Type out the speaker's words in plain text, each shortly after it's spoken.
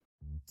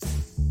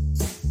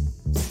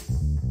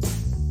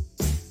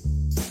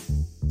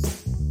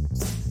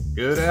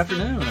Good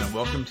afternoon, and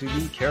welcome to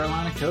the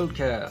Carolina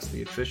Codecast,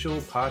 the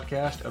official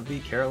podcast of the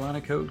Carolina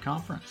Code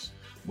Conference.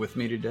 With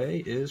me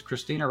today is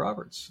Christina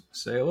Roberts.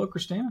 Say hello,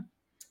 Christina.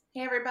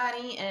 Hey,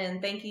 everybody,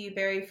 and thank you,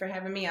 Barry, for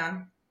having me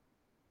on.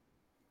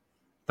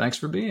 Thanks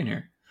for being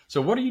here.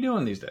 So what are you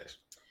doing these days?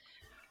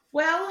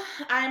 Well,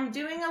 I'm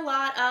doing a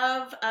lot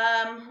of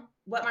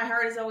what my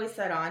heart is always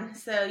set on.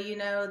 So you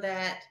know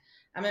that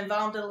I'm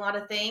involved in a lot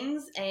of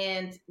things,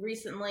 and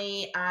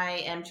recently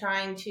I am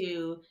trying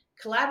to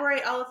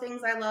collaborate all the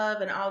things I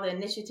love and all the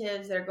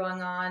initiatives that are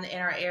going on in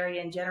our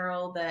area in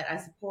general that I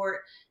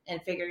support,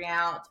 and figuring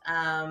out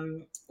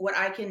what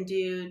I can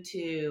do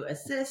to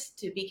assist,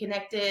 to be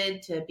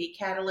connected, to be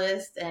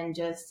catalyst, and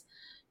just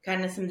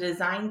kind of some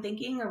design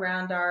thinking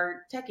around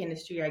our tech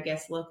industry, I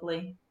guess,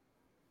 locally.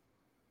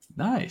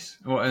 Nice.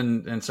 Well,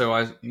 and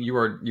so you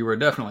were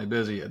definitely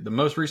busy. The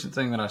most recent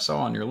thing that I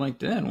saw on your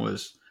LinkedIn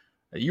was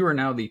that you are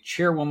now the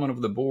chairwoman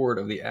of the board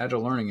of the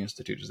Agile Learning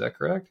Institute. Is that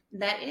correct?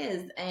 That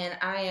is, and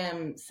I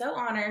am so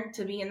honored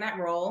to be in that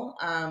role.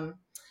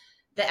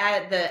 The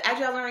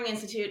Agile Learning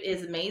Institute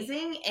is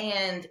amazing,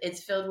 and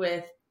it's filled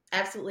with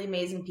absolutely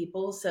amazing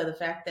people. So the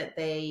fact that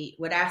they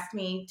would ask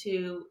me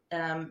to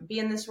be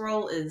in this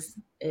role is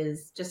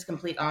just a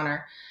complete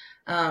honor.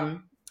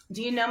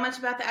 Do you know much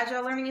about the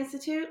Agile Learning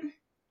Institute?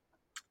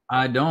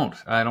 I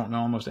don't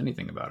know almost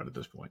anything about it at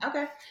this point.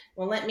 Okay.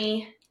 Well, let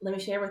me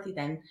share with you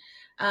then.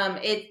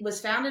 It was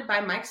founded by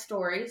Mike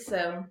Story.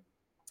 So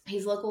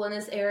he's local in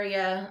this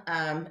area,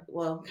 kind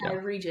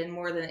of region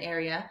more than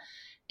area.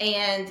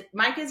 And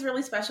Mike is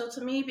really special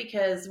to me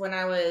because when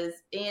I was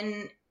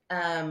in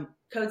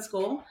code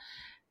school,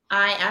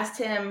 I asked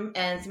him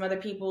and some other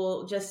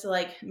people just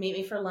to meet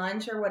me for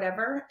lunch or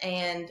whatever.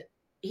 And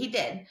he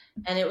did.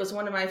 And it was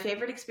one of my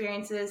favorite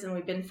experiences. And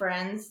we've been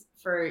friends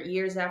for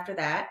years after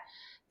that.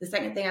 The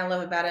second thing I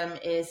love about him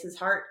is his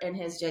heart and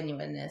his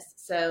genuineness.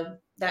 So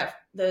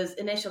those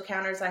initial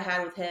encounters I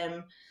had with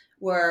him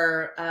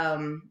were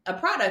a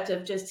product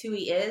of just who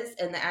he is,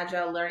 and the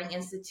Agile Learning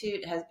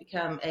Institute has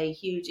become a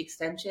huge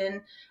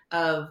extension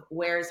of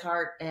where his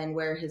heart and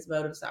where his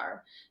motives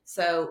are.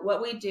 So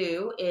what we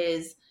do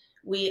is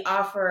we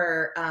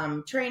offer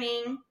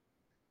training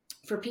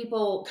for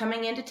people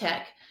coming into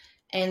tech.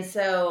 And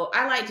so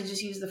I like to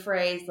just use the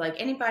phrase,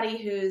 anybody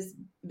who's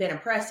been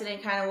oppressed in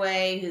any kind of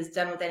way, who's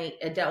dealt with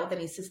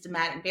any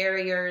systematic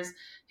barriers,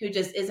 who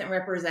just isn't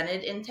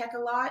represented in tech a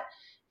lot.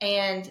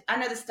 And I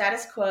know the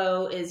status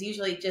quo is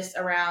usually just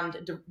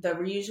around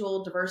the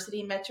usual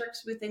diversity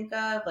metrics we think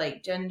of,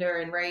 like gender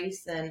and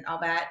race and all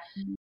that.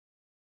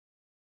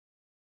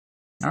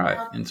 All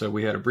right. And so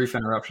we had a brief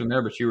interruption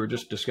there, but you were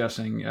just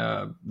discussing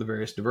the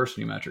various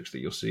diversity metrics that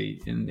you'll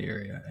see in the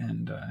area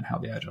and how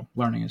the Agile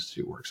Learning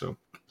Institute works. So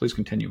please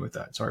continue with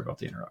that. Sorry about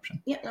the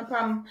interruption. Yeah, no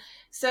problem.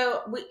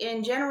 So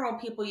in general,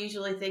 people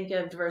usually think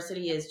of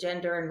diversity as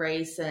gender and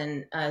race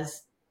and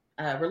as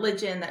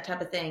religion, that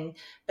type of thing.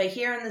 But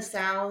here in the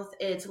South,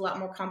 it's a lot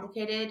more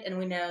complicated. And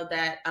we know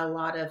that a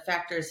lot of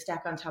factors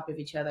stack on top of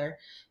each other.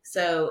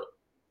 So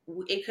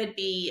it could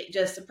be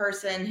just a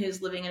person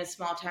who's living in a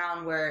small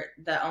town where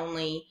the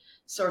only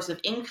source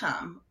of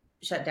income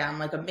shut down,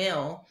 like a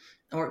mill,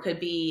 or it could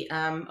be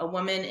a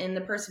woman in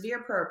the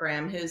Persevere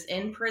program who's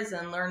in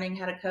prison learning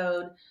how to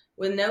code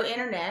with no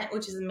internet,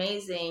 which is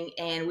amazing,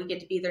 and we get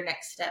to be their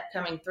next step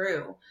coming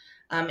through.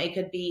 It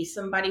could be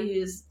somebody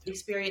who's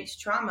experienced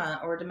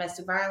trauma or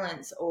domestic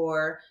violence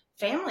or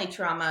family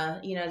trauma,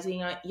 as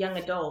a young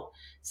adult.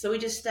 So we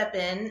just step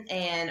in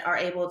and are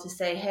able to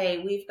say, hey,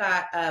 we've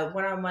got a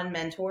one-on-one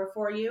mentor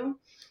for you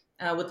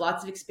with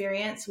lots of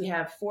experience. We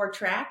have 4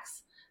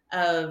 tracks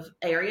of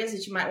areas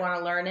that you might want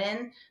to learn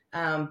in.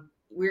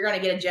 We're going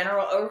to get a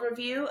general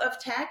overview of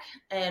tech,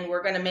 and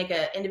we're going to make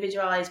an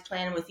individualized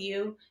plan with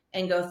you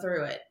and go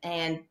through it.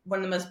 And one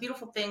of the most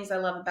beautiful things I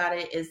love about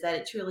it is that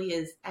it truly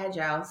is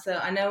agile. So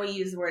I know we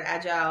use the word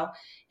agile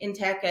in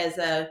tech as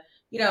a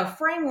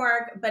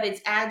framework, but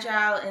it's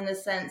agile in the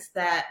sense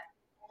that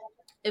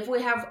if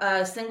we have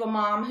a single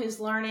mom who's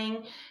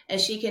learning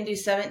and she can do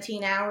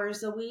 17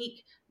 hours a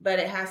week, but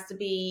it has to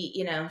be,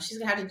 she's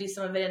going to have to do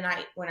some of it at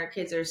night when her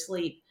kids are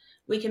asleep,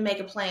 we can make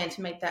a plan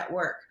to make that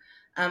work.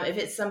 If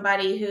it's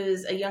somebody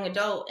who's a young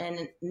adult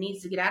and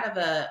needs to get out of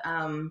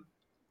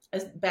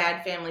a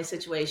bad family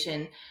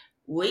situation,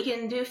 we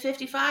can do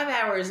 55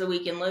 hours a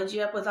week and load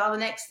you up with all the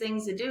next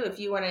things to do if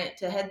you want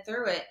to head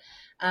through it.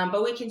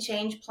 But we can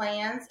change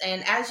plans.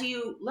 And as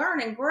you learn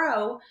and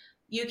grow,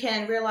 you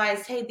can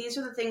realize, hey, these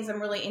are the things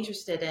I'm really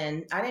interested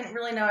in. I didn't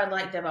really know I'd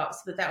like DevOps,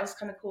 but that was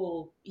kind of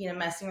cool,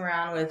 messing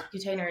around with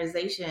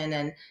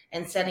containerization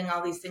and setting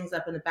all these things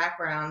up in the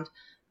background.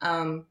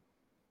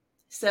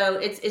 So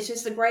it's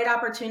just a great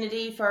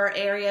opportunity for our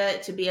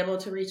area to be able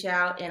to reach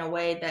out in a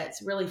way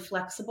that's really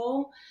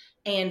flexible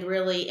and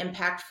really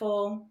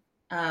impactful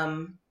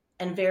and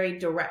very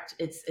direct.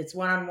 It's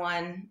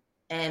one-on-one,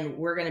 and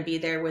we're going to be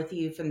there with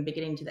you from the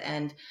beginning to the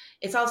end.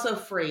 It's also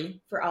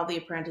free for all the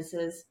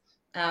apprentices.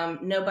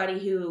 Nobody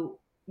who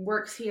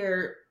works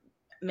here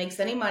makes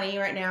any money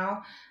right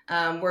now.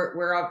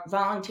 We're all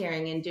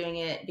volunteering and doing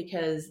it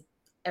because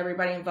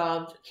everybody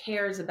involved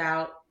cares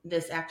about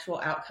this actual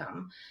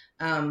outcome.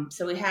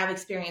 So we have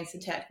experience in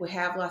tech. We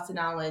have lots of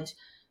knowledge.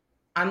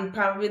 I'm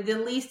probably the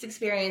least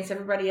experienced.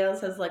 Everybody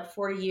else has like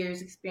 40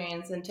 years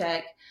experience in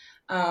tech.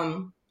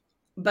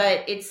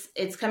 But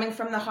it's coming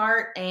from the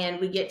heart, and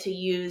we get to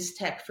use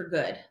tech for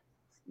good.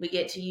 We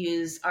get to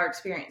use our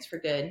experience for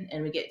good,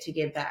 and we get to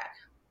give back.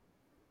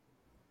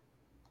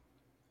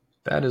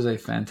 That is a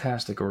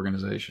fantastic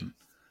organization.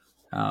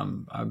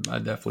 I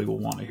definitely will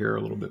want to hear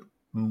a little bit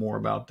more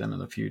about them in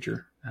the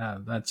future.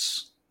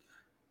 That's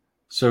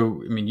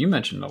so. I mean, you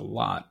mentioned a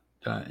lot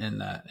in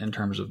that, in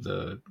terms of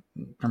the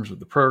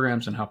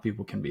programs and how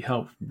people can be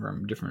helped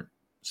from different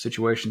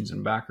situations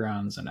and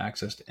backgrounds and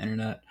access to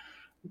internet.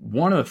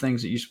 One of the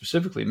things that you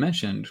specifically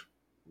mentioned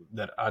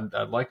that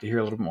I'd like to hear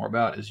a little bit more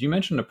about is you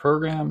mentioned a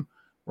program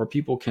where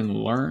people can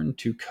learn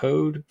to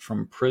code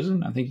from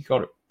prison. I think you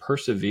called it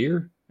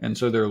Persevere. And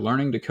so they're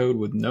learning to code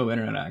with no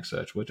internet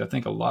access, which I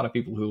think a lot of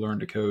people who learn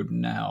to code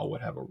now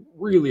would have a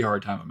really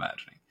hard time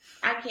imagining.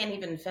 I can't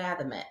even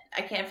fathom it.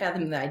 I can't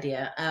fathom the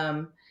idea.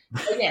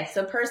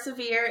 So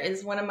Persevere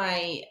is one of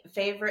my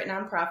favorite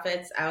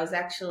nonprofits. I was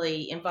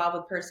actually involved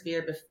with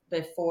Persevere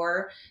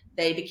before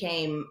they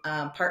became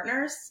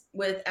partners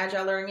with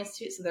Agile Learning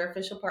Institute, so they're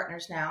official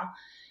partners now.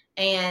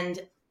 And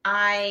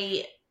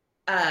my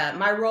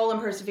role in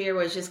Persevere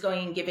was just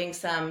going and giving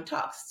some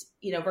talks,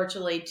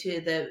 virtually to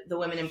the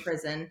women in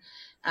prison.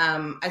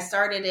 I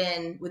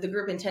started with a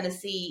group in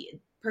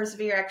Tennessee.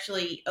 Persevere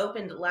actually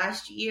opened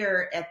last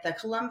year at the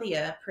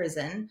Columbia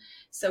prison.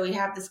 So we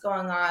have this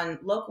going on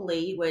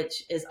locally,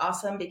 which is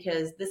awesome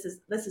because this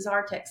is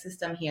our tech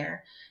system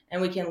here,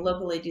 and we can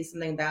locally do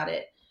something about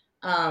it.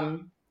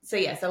 So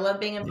yes, I love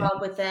being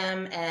involved with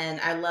them, and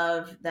I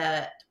love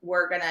that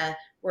we're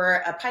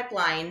a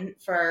pipeline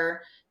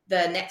for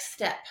the next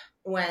step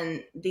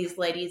when these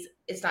ladies,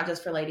 it's not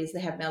just for ladies, they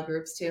have male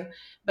groups too,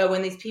 but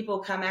when these people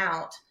come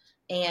out,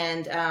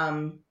 and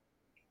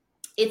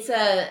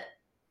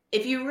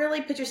if you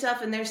really put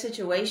yourself in their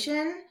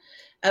situation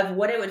of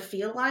what it would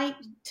feel like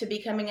to be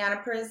coming out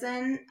of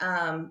prison,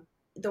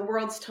 the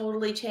world's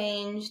totally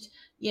changed.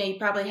 You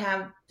probably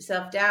have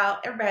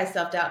self-doubt. Everybody has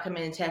self-doubt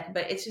coming into tech,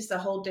 but it's just a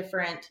whole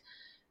different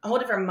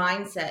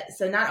mindset.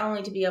 So not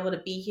only to be able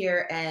to be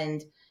here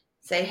and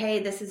say, hey,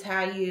 this is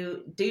how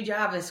you do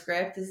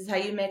JavaScript. This is how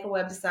you make a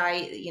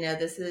website.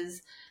 This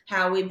is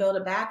how we build a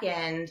back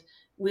end.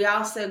 We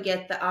also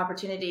get the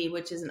opportunity,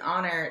 which is an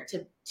honor,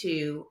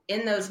 to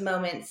in those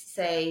moments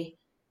say,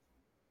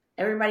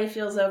 everybody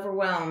feels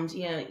overwhelmed.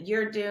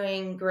 You're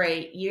doing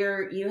great.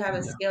 You have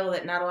a skill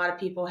that not a lot of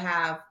people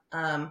have.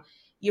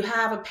 You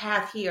have a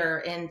path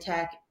here in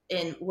tech,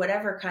 in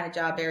whatever kind of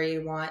job area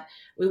you want.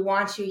 We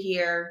want you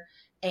here,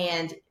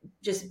 and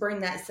just bring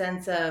that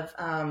sense of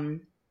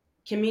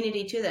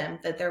community to them,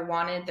 that they're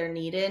wanted, they're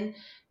needed,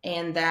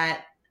 and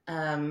that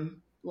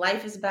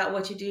life is about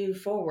what you do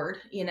forward,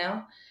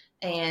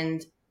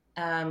 and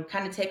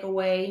kind of take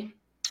away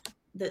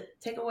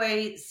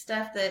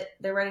stuff that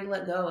they're ready to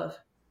let go of.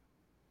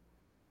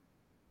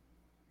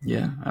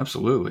 Yeah,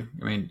 absolutely.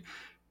 I mean,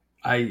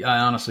 I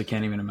honestly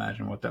can't even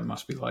imagine what that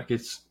must be like.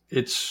 It's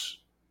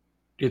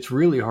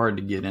really hard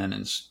to get in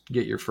and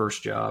get your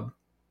first job,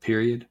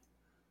 period.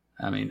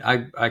 I mean,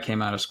 I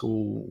came out of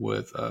school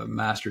with a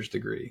master's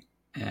degree,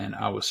 and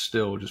I was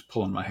still just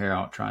pulling my hair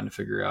out trying to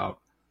figure out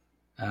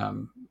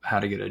how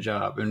to get a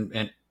job,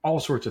 and all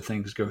sorts of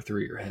things go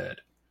through your head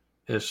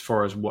as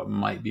far as what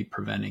might be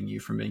preventing you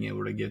from being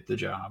able to get the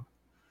job.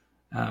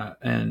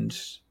 And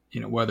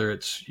whether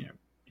it's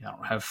I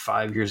don't have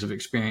 5 years of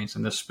experience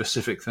in this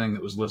specific thing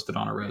that was listed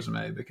on a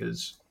resume,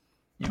 because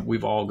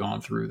we've all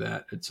gone through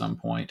that at some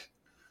point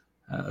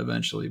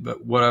eventually.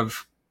 But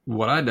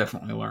what I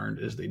definitely learned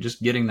is that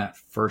just getting that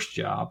first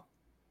job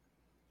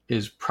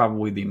is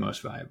probably the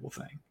most valuable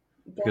thing,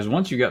 because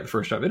once you got the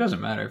first job, it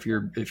doesn't matter if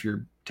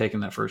you're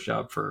taking that first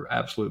job for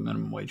absolute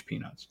minimum wage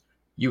peanuts.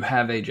 You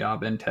have a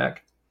job in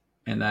tech,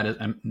 and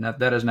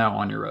that is now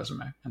on your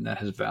resume, and that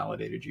has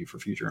validated you for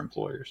future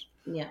employers.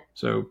 Yeah.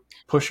 So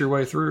push your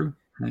way through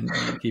and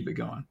keep it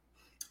going.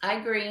 I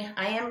agree.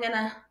 I am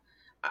gonna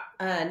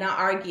not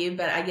argue,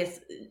 but I guess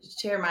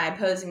share my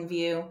opposing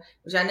view,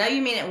 which I know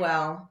you mean it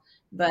well,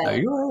 but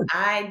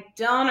I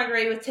don't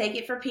agree with take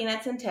it for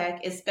peanuts in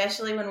tech,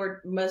 especially when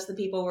most of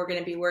the people we're going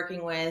to be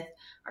working with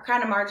are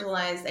kind of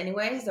marginalized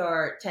anyways,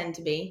 or tend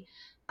to be.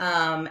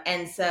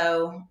 And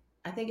so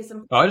I think it's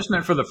important. I just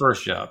meant for the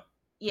first job.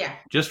 Yeah.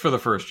 Just for the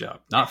first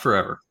job, not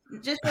forever.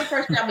 Just for the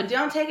first job, but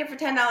don't take it for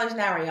 $10 an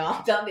hour,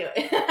 y'all. Don't do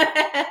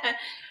it.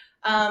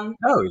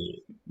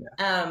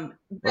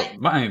 But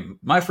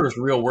my first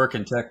real work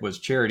in tech was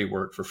charity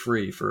work for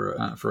free for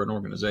an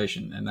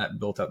organization, and that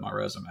built up my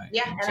resume.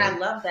 Yeah, and so, I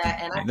love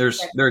that. And there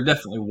are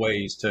definitely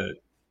ways to.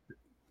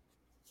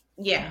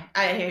 Yeah,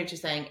 I hear what you're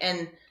saying,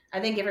 and I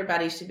think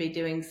everybody should be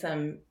doing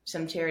some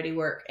charity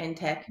work in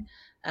tech,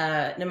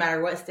 no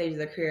matter what stage of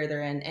their career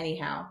they're in.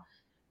 Anyhow,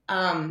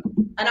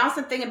 an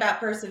awesome thing about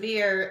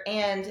Persevere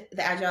and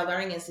the Agile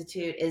Learning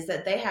Institute is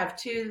that they have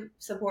 2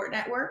 support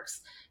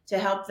networks to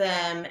help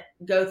them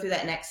go through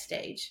that next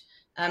stage.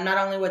 not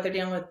only what they're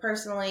dealing with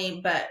personally,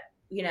 but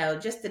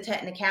just the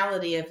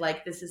technicality of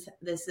like, this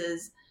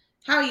is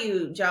how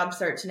you job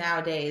search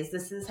nowadays.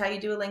 This is how you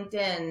do a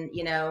LinkedIn.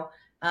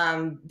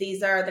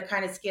 These are the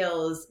kind of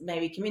skills,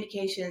 maybe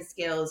communication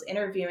skills,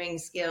 interviewing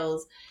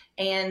skills,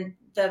 and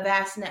the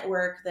vast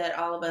network that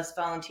all of us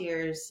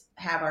volunteers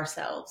have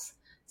ourselves.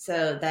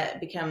 So that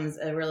becomes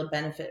a real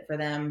benefit for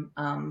them,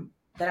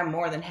 that I'm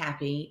more than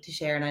happy to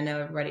share. And I know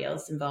everybody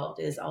else involved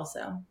is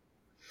also.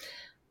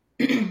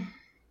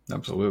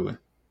 Absolutely.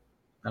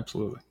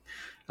 Absolutely.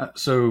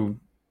 So,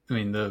 I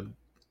mean, the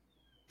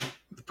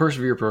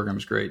Persevere program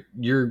is great.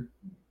 Your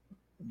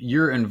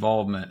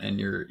involvement and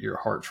your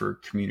heart for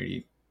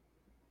community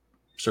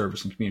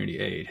service and community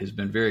aid has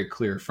been very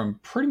clear from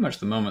pretty much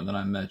the moment that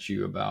I met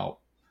you about,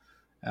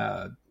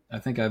 I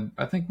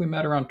think we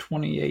met around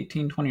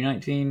 2018,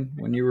 2019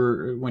 when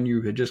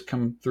you had just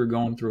come through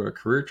going through a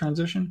career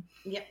transition.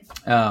 Yep.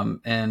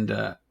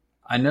 And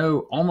I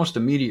know almost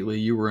immediately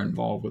you were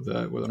involved with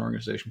an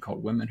organization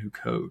called Women Who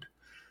Code.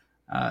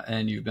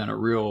 And you've been a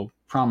real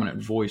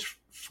prominent voice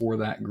for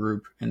that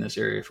group in this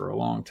area for a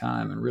long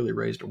time and really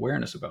raised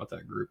awareness about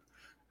that group,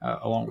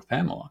 along with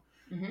Pamela.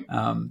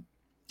 Mm-hmm.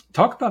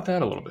 Talk about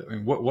that a little bit. I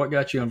mean, what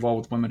got you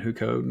involved with Women Who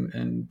Code,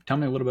 and tell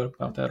me a little bit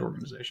about that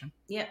organization.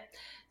 Yep.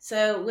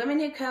 So Women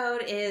Who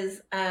Code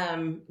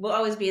will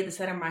always be at the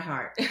center of my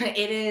heart.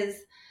 It is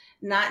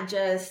not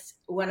just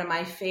one of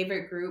my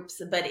favorite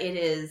groups, but it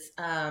is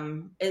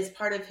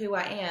part of who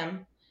I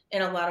am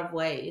in a lot of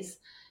ways.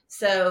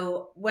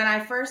 So when I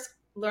first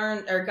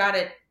learned or got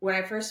it, when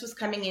I first was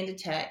coming into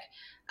tech,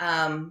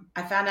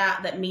 I found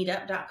out that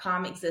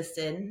meetup.com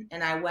existed,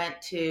 and I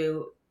went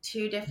to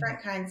 2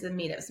 different kinds of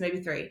meetups, maybe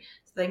 3.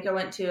 So I think I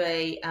went to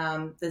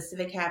the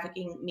civic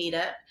hacking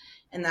meetup,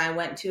 and then I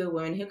went to a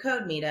Women Who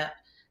Code meetup,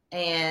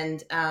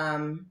 and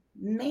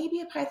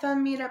maybe a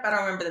Python meetup. I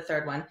don't remember the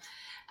third one.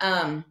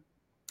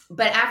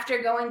 But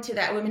after going to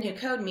that Women Who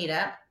Code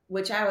meetup,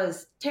 which I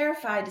was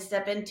terrified to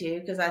step into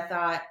because I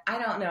thought,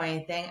 I don't know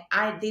anything.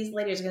 These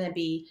ladies are going to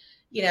be,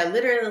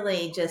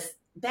 literally just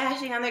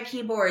bashing on their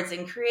keyboards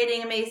and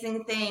creating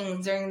amazing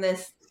things during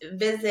this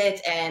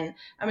visit. And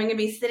I'm going to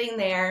be sitting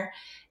there.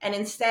 And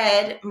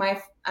instead,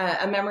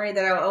 a memory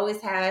that I always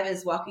have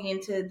is walking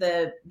into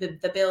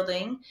the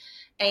building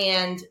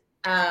and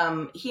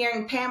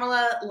hearing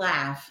Pamela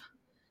laugh.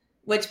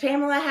 Which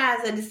Pamela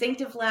has a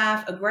distinctive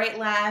laugh, a great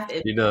laugh.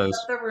 It fills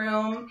up the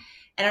room.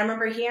 And I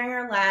remember hearing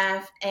her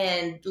laugh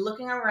and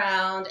looking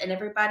around, and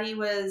everybody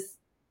was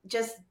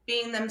just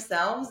being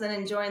themselves and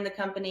enjoying the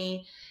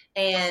company.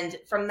 And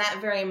from that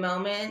very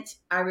moment,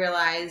 I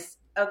realized,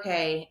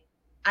 okay,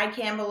 I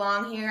can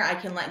belong here. I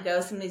can let go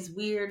of some of these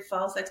weird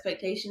false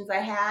expectations I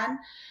had,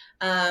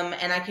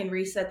 and I can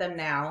reset them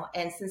now.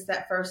 And since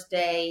that first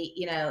day,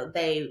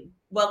 they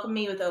welcomed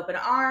me with open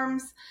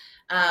arms.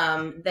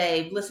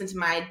 They've listened to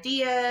my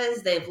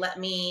ideas. They've let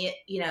me,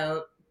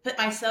 put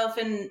myself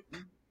in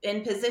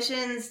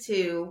positions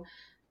to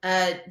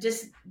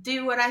just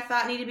do what I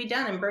thought needed to be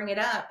done and bring it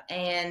up.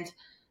 And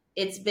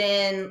it's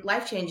been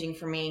life-changing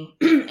for me.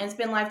 And it's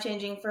been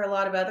life-changing for a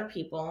lot of other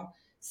people.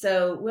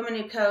 So Women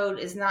Who Code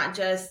is not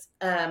just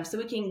so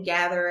we can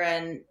gather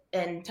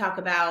and talk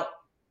about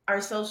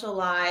our social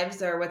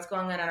lives or what's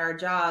going on in our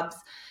jobs,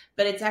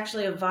 but it's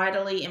actually a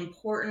vitally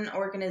important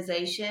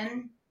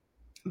organization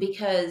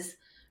because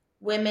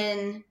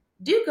women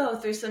do go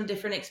through some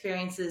different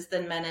experiences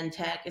than men in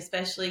tech,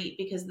 especially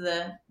because of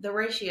the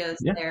ratios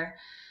there,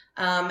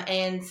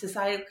 and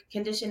societal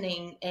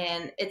conditioning.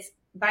 And it's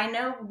by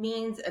no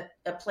means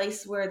a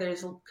place where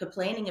there's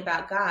complaining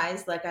about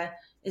guys.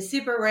 It's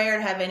super rare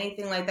to have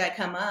anything like that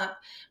come up,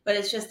 but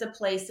it's just a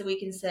place that we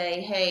can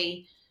say,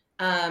 hey,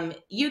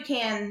 you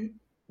can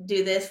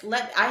do this.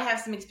 I have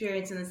some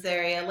experience in this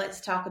area.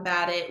 Let's talk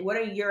about it. What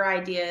are your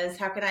ideas?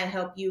 How can I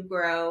help you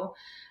grow?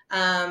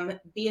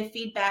 Be a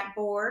feedback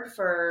board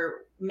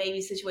for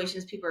maybe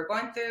situations people are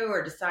going through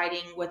or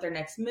deciding what their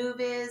next move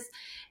is,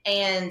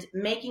 and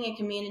making a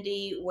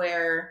community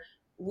where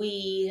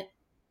we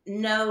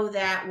know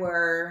that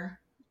we're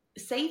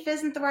safe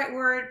isn't the right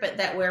word, but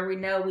that where we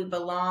know we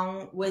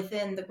belong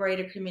within the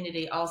greater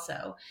community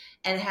also,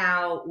 and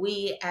how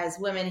we as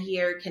women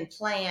here can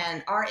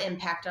plan our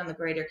impact on the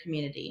greater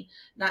community,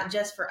 not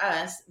just for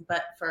us,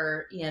 but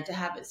for, to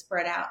have it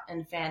spread out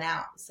and fan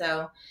out.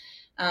 So,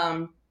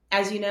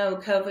 as you know,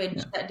 COVID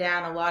shut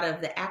down a lot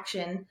of the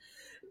action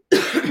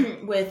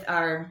with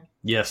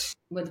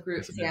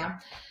groups.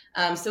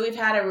 So we've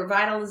had a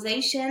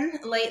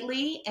revitalization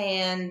lately,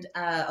 and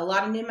a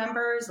lot of new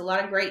members, a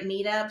lot of great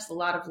meetups, a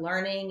lot of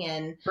learning,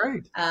 and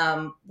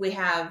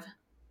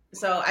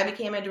so I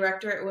became a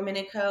director at Women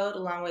in Code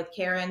along with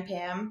Kara and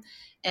Pam,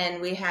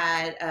 and we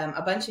had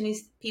a bunch of new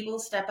people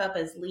step up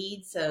as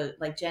leads. So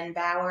like Jen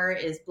Bauer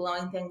is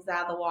blowing things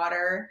out of the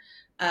water,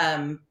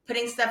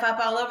 putting stuff up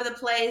all over the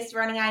place,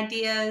 running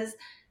ideas.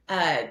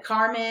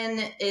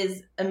 Carmen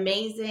is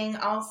amazing.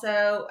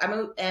 Also,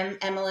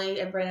 Emily,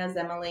 everybody knows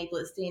Emily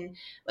Blitzstein.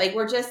 Like,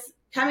 we're just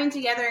coming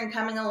together and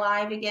coming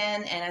alive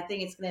again. And I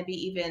think it's going to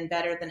be even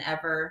better than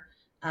ever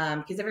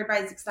because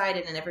everybody's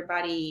excited and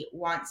everybody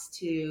wants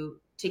to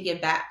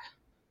give back.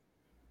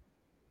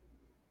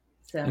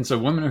 And so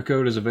Women Who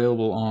Code is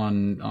available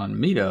on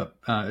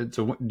Meetup.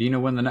 So do you know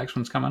when the next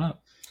one's coming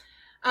up?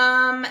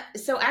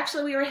 So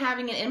actually we were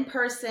having an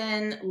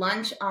in-person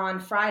lunch on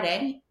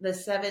Friday, the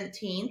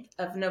 17th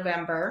of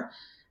November.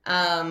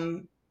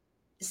 So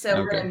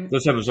okay.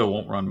 This episode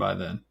won't run by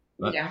then.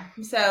 But. Yeah,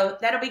 so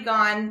that'll be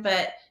gone.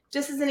 But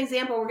just as an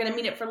example, we're going to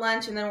meet up for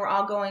lunch, and then we're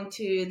all going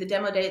to the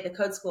demo day at the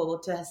Code School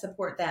to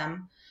support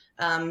them.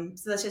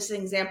 So that's just an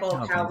example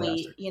of how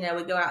fantastic.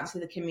 we go out into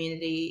the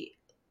community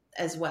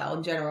as well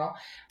in general.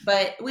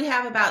 But we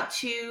have about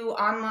 2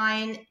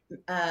 online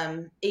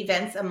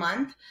events a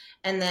month,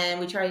 and then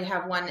we try to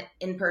have one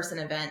in-person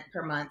event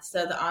per month.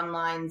 So the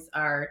onlines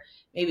are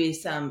maybe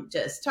some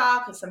just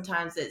talk.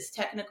 Sometimes it's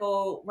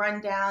technical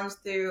rundowns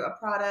through a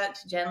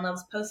product. Jen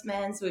loves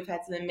Postman, so we've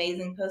had some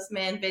amazing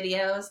Postman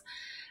videos.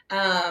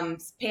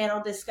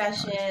 Panel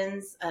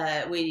discussions.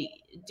 Nice.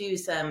 We do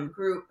some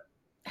group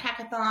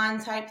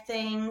hackathon type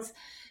things.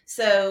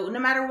 So no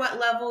matter what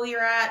level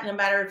you're at, no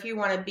matter if you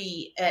want to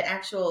be an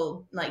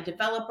actual like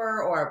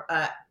developer or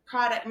a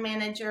product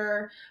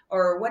manager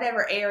or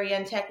whatever area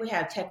in tech, we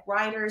have tech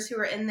writers who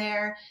are in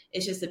there.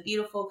 It's just a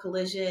beautiful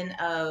collision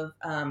of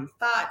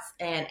thoughts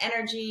and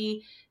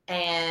energy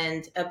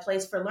and a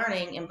place for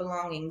learning and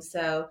belonging.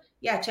 So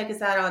yeah, check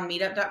us out on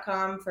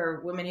meetup.com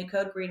for Women Who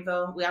Code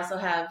Greenville. We also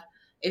have,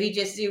 if you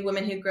just do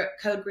Women Who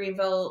Code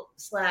Greenville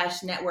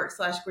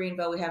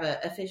 /network/Greenville, we have an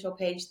official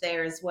page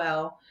there as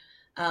well.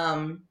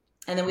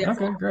 And then we have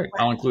great.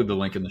 I'll include the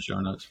link in the show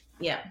notes.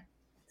 Yeah.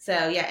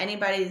 So yeah,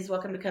 anybody's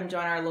welcome to come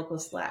join our local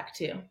Slack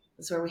too.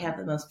 That's where we have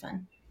the most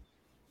fun.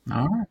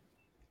 All right.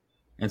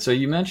 And so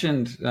you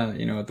mentioned,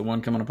 at the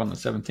one coming up on the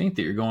 17th,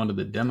 that you're going to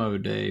the demo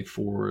day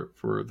for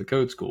the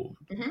Code School.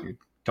 Mm-hmm. You're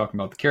talking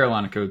about the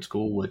Carolina Code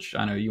School, which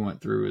I know you went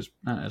through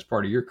as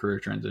part of your career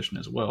transition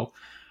as well.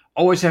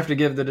 Always have to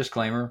give the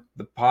disclaimer: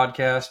 the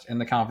podcast and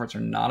the conference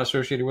are not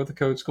associated with the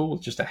Code School.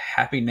 It's just a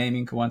happy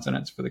naming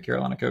coincidence for the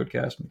Carolina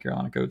Codecast and the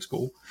Carolina Code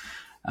School.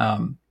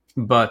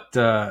 But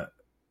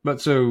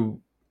so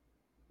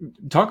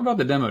talk about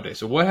the demo day.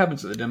 So what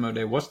happens at the demo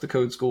day? What's the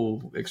Code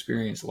School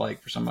experience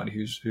like for somebody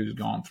who's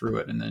gone through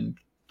it and then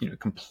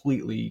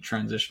completely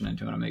transition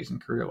into an amazing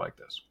career like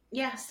this?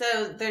 Yeah,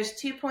 so there's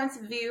 2 points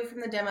of view from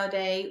the demo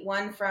day.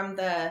 One from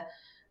the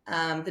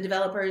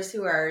developers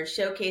who are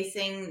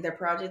showcasing their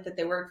project that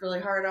they worked really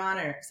hard on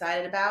and are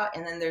excited about.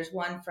 And then there's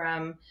one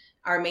from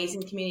our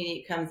amazing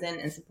community that comes in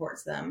and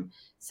supports them.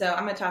 So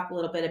I'm going to talk a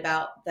little bit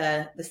about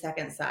the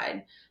second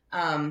side.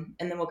 And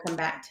then we'll come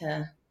back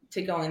to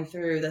going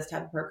through those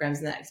type of programs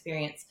and that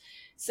experience.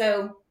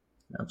 So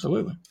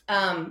absolutely.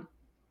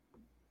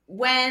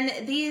 When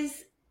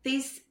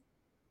these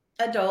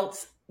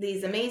adults,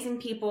 these amazing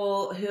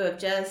people who have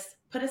just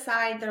put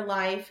aside their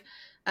life,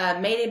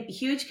 made a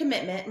huge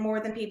commitment, more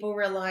than people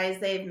realize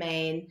they've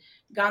made,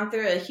 gone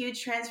through a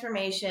huge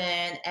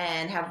transformation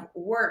and have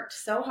worked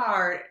so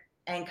hard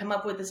and come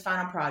up with this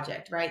final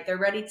project, right? They're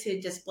ready to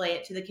display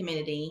it to the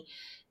community.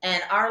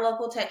 And our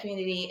local tech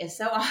community is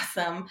so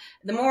awesome.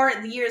 The more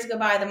the years go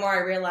by, the more I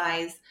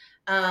realize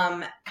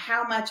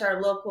how much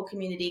our local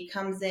community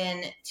comes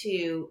in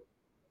to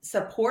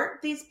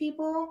support these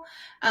people,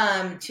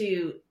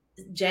 to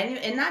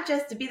genuine, and not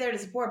just to be there to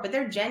support, but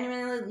they're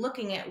genuinely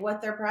looking at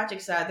what their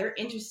projects are. They're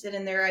interested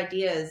in their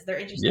ideas. They're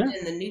interested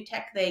in the new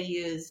tech they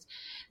used.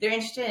 They're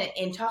interested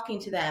in talking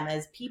to them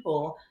as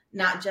people,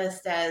 not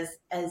just as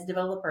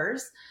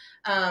developers.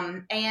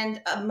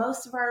 And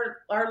most of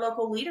our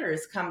local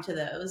leaders come to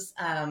those.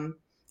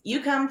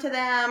 You come to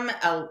them.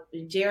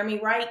 Jeremy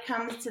Wright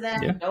comes to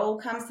them. Yeah. Joel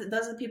comes to.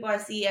 Those are the people I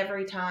see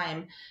every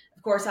time.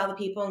 Of course, all the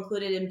people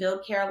included in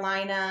Build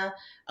Carolina,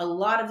 a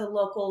lot of the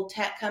local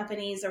tech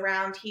companies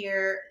around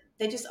here,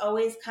 they just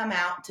always come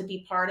out to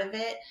be part of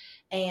it.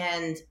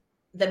 And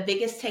the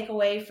biggest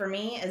takeaway for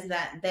me is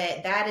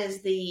that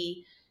is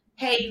the,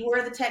 hey,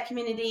 we're the tech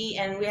community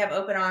and we have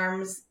open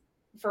arms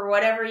for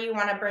whatever you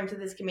want to bring to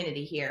this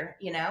community here.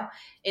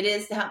 It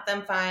is to help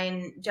them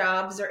find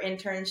jobs or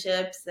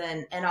internships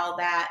and all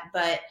that.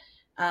 But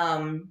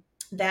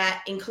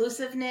that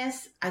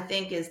inclusiveness, I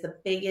think, is the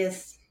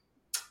biggest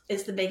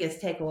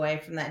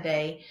takeaway from that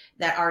day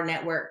that our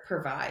network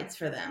provides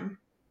for them.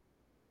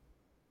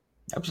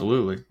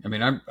 Absolutely. I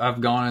mean,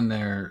 I've gone in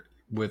there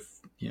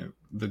with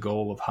the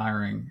goal of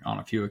hiring on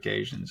a few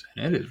occasions,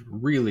 and it is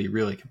really,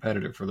 really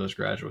competitive for those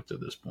graduates at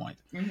this point.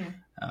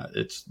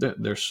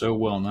 Mm-hmm. They're so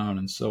well known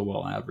and so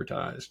well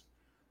advertised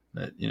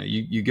that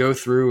you go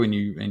through and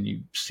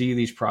you see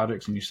these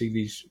projects and you see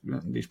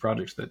these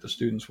projects that the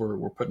students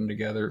were putting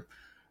together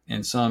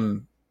in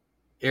some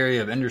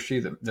area of industry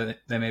that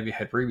they maybe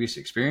had previous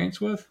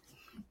experience with.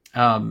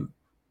 And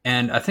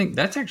I think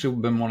that's actually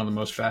been one of the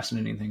most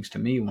fascinating things to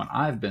me when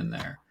I've been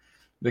there,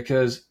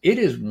 because it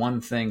is one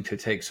thing to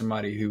take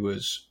somebody who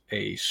was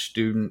a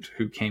student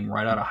who came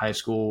right out of high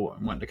school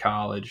and went to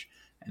college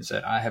and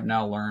said, I have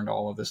now learned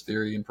all of this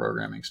theory and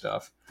programming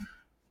stuff.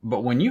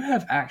 But when you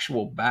have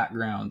actual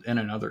background in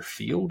another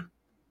field,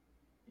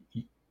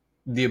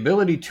 the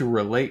ability to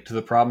relate to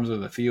the problems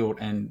of the field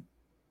and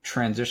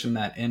transition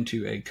that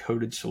into a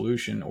coded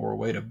solution or a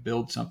way to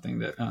build something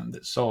that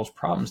that solves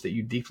problems that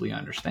you deeply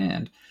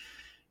understand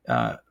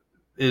uh,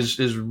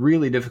 is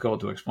really difficult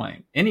to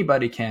explain.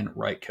 Anybody can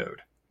write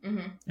code,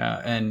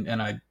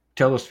 and I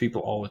tell this to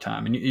people all the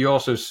time. And you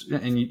also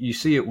you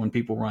see it when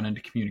people run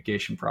into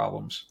communication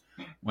problems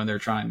when they're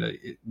trying to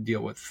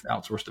deal with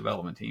outsourced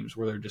development teams,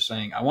 where they're just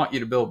saying, "I want you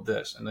to build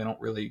this," and they don't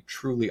really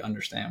truly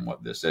understand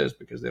what this is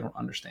because they don't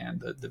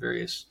understand the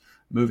various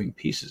moving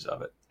pieces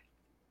of it.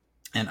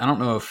 And I don't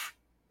know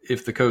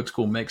if the code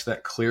school makes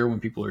that clear when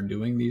people are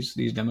doing these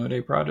demo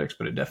day projects,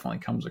 but it definitely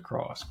comes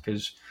across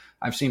because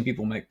I've seen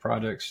people make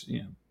projects,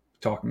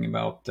 talking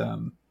about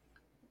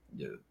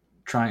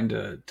trying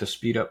to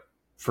speed up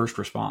first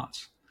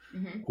response,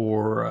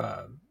 or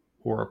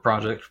a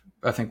project.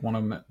 I think one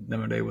of them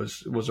demo day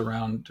was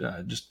around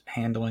just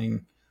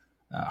handling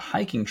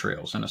hiking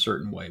trails in a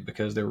certain way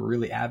because they were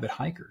really avid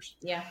hikers.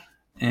 Yeah.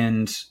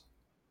 And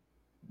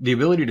the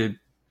ability to,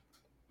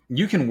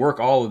 you can work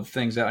all of the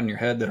things out in your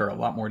head that are a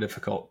lot more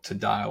difficult to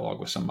dialogue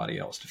with somebody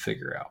else to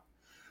figure out.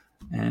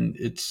 And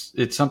it's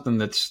something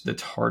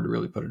that's hard to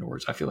really put into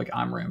words. I feel like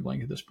I'm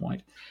rambling at this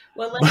point.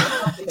 Well, let me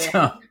talk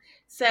a bit.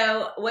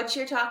 So what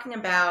you're talking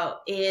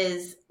about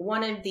is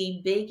one of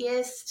the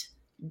biggest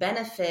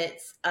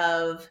benefits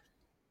of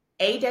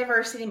a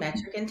diversity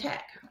metric in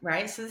tech,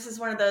 right? So this is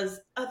one of those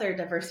other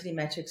diversity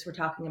metrics we're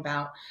talking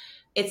about.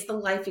 It's the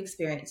life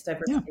experience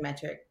diversity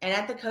metric. And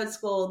at the code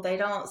school, they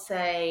don't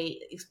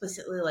say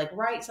explicitly like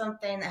write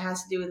something that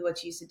has to do with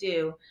what you used to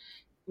do.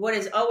 What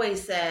is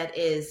always said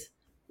is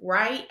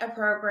write a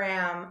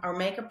program or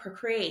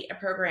create a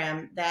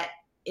program that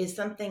is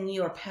something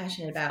you are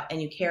passionate about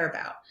and you care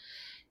about.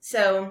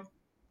 So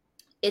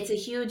it's a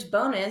huge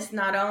bonus,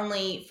 not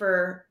only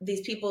for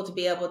these people to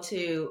be able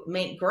to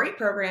make great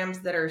programs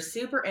that are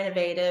super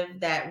innovative,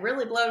 that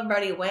really blow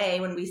everybody away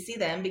when we see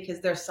them because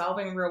they're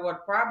solving real world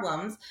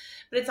problems,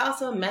 but it's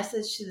also a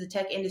message to the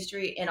tech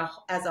industry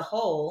as a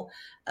whole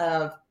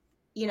of,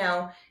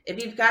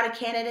 if you've got a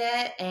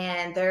candidate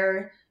and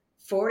they're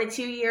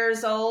 42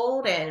 years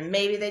old and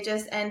maybe they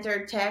just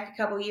entered tech a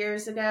couple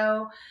years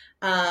ago,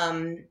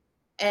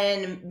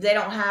 and they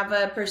don't have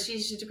a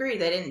prestigious degree.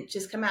 They didn't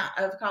just come out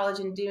of college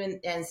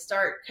and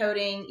start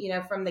coding,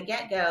 from the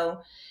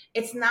get-go.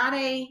 It's not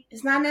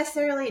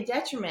necessarily a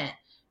detriment,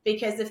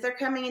 because if they're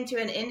coming into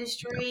an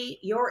industry,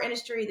 your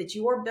industry that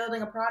you're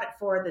building a product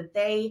for, that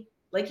they,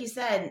 like you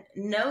said,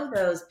 know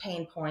those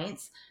pain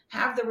points,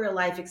 have the real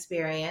life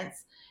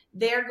experience,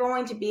 they're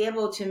going to be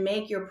able to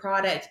make your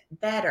product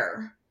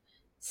better.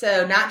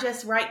 So not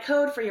just write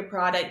code for your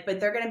product,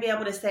 but they're going to be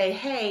able to say,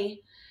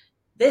 hey,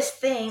 this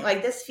thing,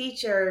 like this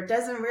feature,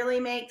 doesn't really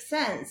make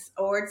sense,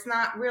 or it's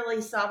not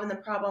really solving the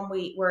problem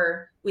we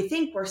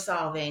think we're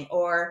solving.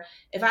 Or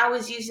if I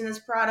was using this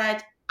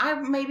product, I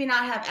maybe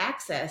not have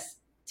access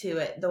to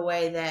it the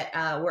way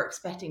that we're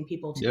expecting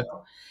people to.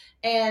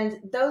 And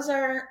those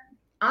are,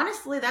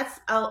 honestly, that's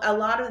a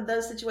lot of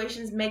those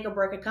situations make or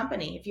break a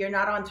company. If you're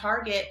not on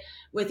target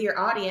with your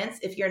audience,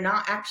 if you're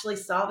not actually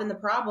solving the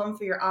problem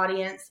for your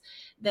audience,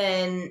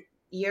 then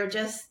you're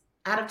just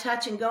out of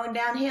touch and going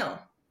downhill.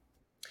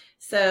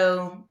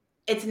 So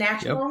it's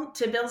natural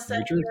to build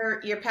stuff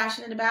you're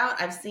passionate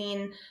about. I've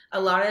seen a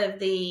lot of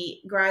the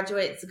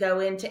graduates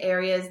go into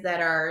areas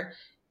that are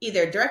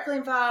either directly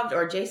involved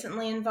or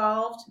adjacently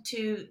involved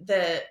to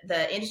the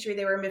industry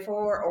they were in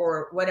before,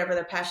 or whatever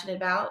they're passionate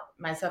about,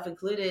 myself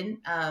included.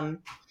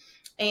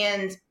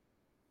 And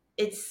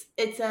it's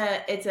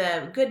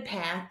a good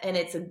path, and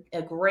it's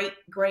a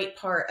great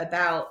part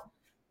about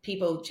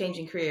people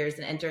changing careers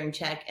and entering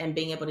tech and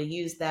being able to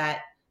use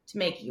that to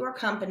make your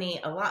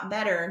company a lot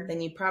better than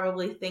you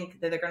probably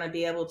think that they're going to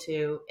be able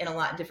to in a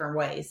lot of different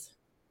ways.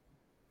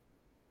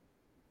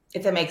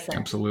 If that makes sense.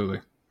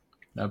 Absolutely.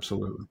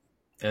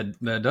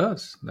 That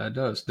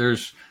does.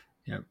 There's,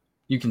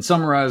 you can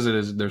summarize it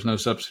as there's no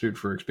substitute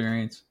for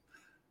experience.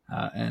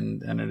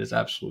 And it is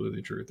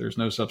absolutely true. There's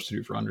no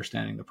substitute for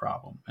understanding the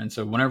problem. And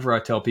so whenever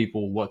I tell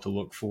people what to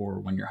look for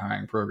when you're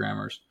hiring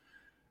programmers,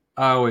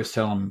 I always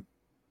tell them,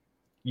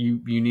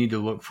 you need to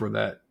look for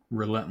that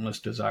relentless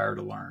desire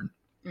to learn.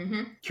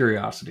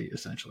 Curiosity,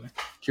 essentially.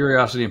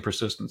 Curiosity and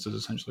persistence is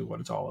essentially what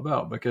it's all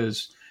about.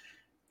 Because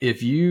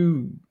if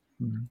you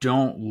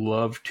don't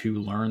love to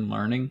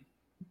learning,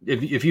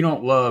 if you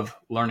don't love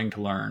learning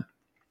to learn,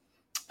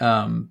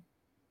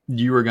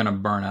 you are going to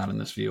burn out in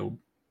this field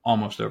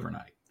almost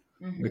overnight.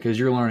 Because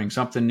you're learning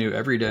something new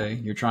every day.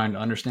 You're trying to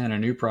understand a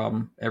new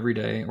problem every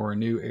day, or a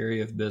new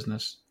area of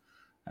business.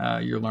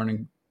 You're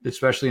learning,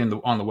 especially on the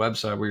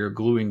website, where you're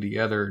gluing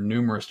together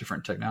numerous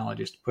different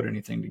technologies to put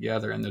anything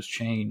together, and those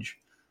change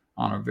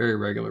on a very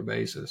regular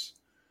basis.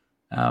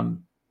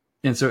 And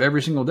so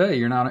every single day,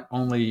 you're not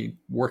only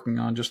working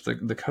on just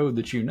the code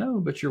that you know,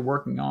 but you're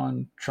working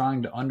on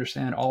trying to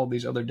understand all of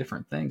these other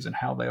different things and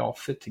how they all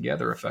fit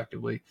together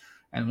effectively,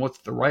 and what's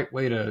the right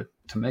way to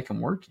make them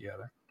work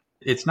together.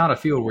 It's not a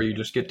field where you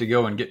just get to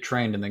go and get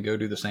trained and then go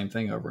do the same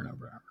thing over and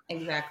over and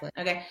over. Exactly.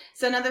 Okay.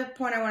 So another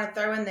point I want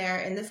to throw in there,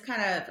 and this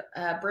kind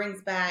of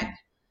brings back.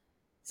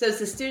 So it's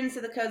the students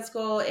of the code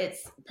school.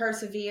 It's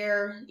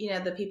Persevere.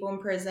 The people in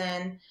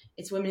prison.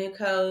 It's Women Who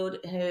Code.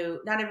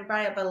 Who, not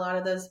everybody, but a lot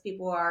of those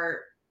people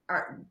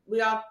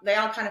they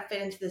all kind of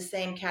fit into the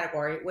same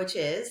category, which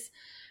is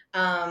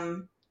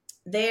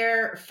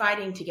they're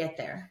fighting to get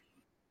there.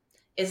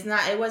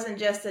 It wasn't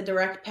just a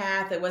direct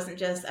path. It wasn't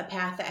just a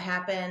path that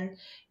happened.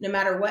 No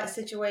matter what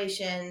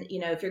situation,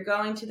 if you're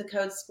going to the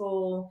code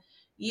school,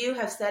 you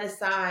have set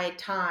aside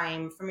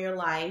time from your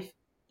life.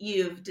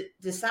 You've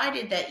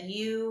decided that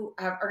you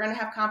are going to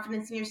have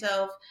confidence in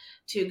yourself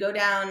to go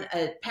down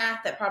a path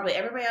that probably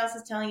everybody else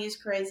is telling you is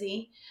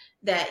crazy,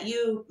 that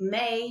you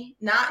may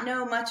not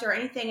know much or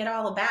anything at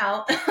all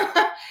about.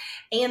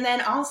 And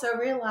then also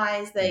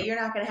realize that you're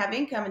not going to have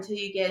income until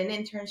you get an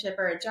internship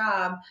or a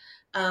job.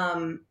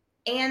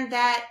 And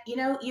that,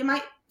 you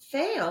might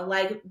fail.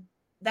 Like,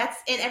 that's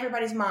in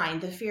everybody's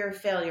mind, the fear of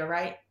failure,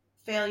 right?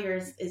 Failure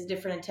is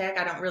different in tech.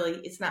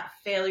 It's not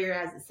failure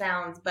as it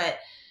sounds, but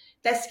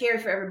that's scary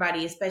for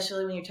everybody,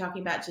 especially when you're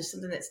talking about just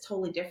something that's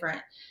totally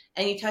different.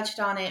 And you touched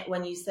on it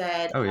when you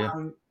said, Oh, yeah.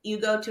 You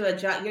go to a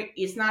job.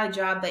 It's not a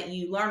job that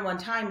you learn one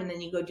time and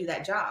then you go do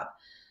that job.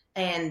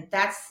 And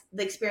that's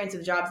the experience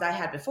of jobs I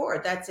had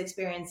before. That's the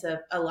experience of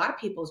a lot of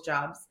people's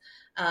jobs.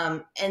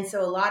 And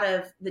so a lot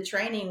of the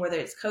training, whether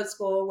it's code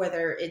school,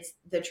 whether it's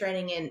the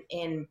training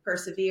in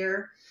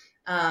Persevere,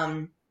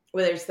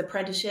 whether it's the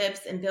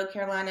apprenticeships in Build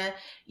Carolina,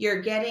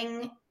 you're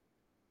getting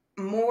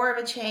more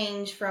of a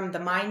change from the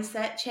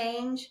mindset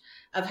change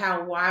of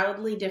how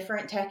wildly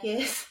different tech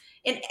is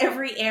in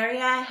every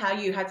area, how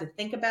you have to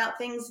think about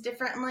things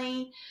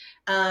differently,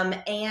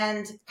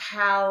 and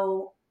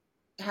how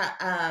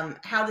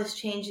this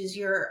changes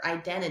your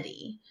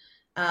identity.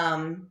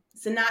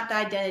 So not the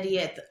identity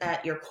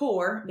at your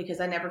core,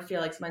 because I never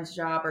feel like someone's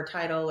job or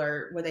title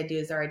or what they do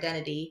is their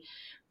identity,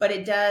 but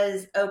it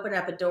does open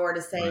up a door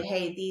to say, right,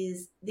 hey,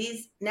 these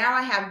now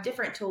I have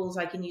different tools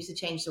I can use to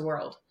change the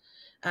world,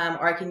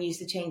 or I can use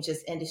to change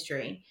this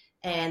industry.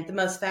 And the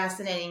most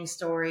fascinating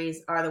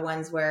stories are the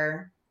ones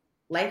where,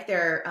 like,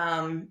 they're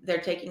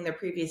taking their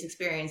previous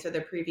experience or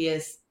their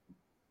previous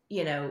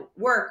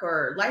work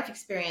or life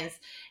experience,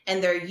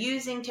 and they're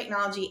using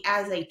technology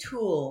as a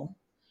tool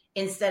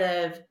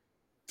instead of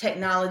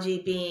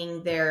technology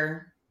being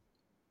their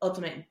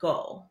ultimate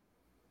goal.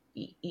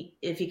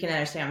 If you can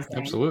understand what I'm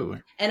saying.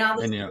 Absolutely. And all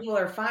these people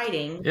are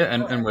fighting. Yeah.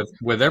 And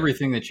with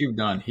everything that you've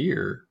done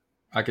here,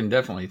 I can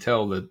definitely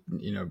tell that,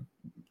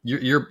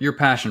 your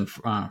passion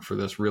for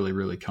this really,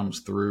 really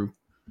comes through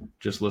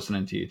just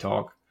listening to you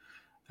talk.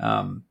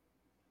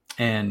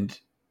 And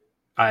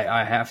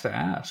I have to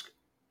ask,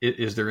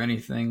 is there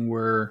anything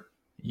where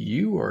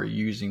you are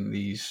using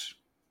these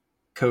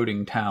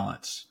coding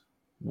talents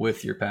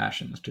with your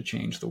passions to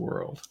change the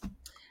world?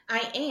 I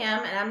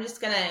am, and I'm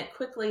just going to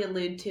quickly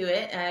allude to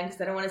it because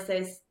I don't want to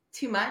say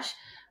too much,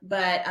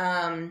 but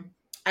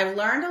I've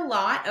learned a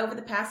lot over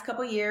the past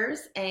couple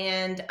years,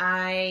 and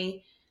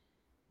I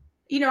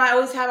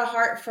always have a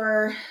heart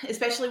for,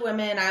 especially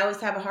women. I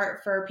always have a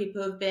heart for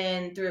people who've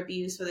been through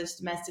abuse, whether it's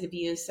domestic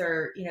abuse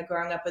or,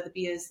 growing up with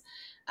abuse,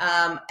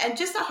 and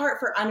just a heart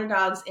for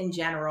underdogs in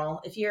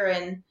general. If you're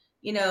in,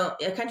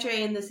 a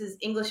country and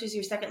English is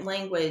your second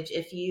language,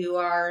 if you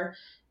are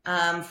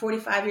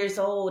 45 years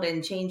old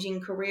and changing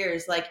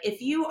careers, like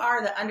if you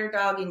are the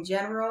underdog in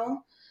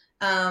general,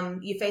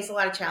 you face a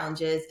lot of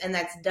challenges, and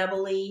that's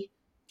doubly,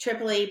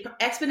 triply,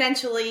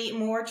 exponentially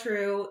more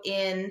true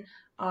in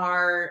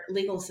our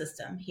legal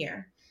system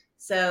here.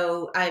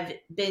 So I've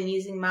been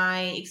using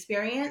my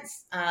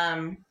experience.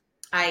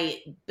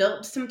 I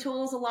built some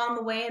tools along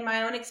the way in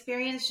my own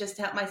experience just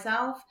to help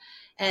myself.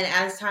 And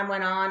as time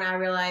went on, I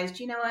realized,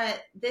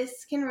 what,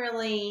 this can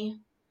really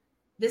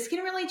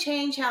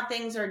change how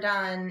things are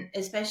done,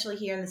 especially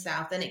here in the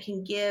South. And it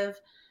can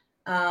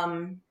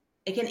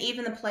it can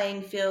even the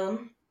playing field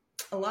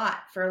a lot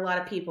for a lot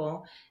of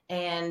people.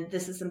 And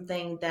this is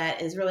something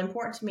that is really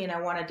important to me and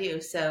I want to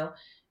do. So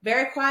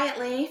very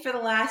quietly for the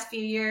last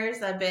few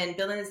years, I've been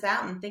building this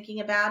out and thinking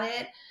about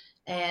it,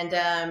 and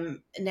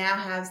now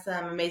have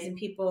some amazing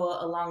people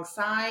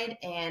alongside,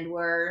 and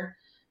we're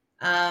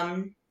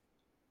going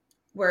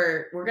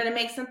to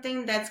make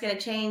something that's going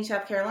to change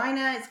South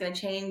Carolina. It's going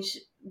to change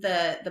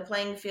the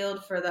playing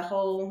field for the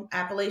whole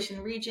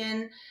Appalachian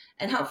region,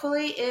 and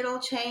hopefully it'll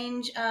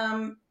change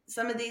some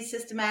of these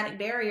systematic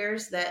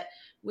barriers that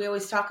we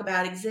always talk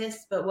about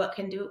exist, but what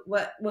can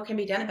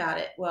be done about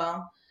it?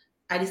 Well,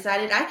 I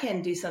decided I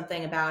can do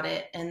something about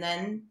it. And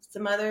then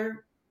some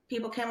other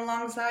people came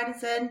alongside and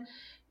said,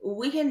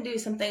 we can do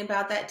something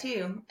about that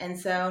too. And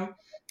so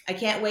I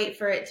can't wait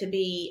for it to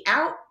be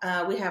out.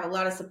 We have a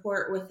lot of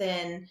support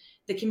within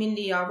the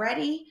community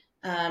already.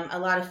 A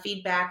lot of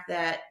feedback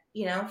that,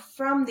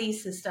 from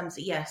these systems,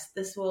 yes,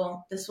 this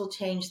will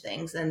change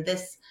things. And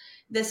this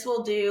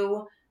will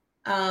do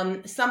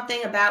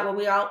something about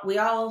what we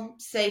all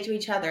say to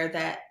each other,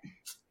 that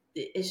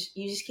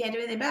you just can't do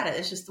anything about it.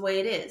 It's just the way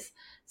it is.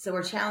 So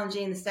we're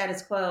challenging the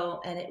status quo,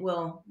 and it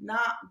will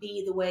not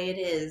be the way it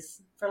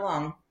is for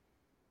long.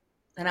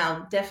 And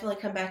I'll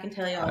definitely come back and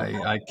tell you all.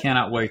 I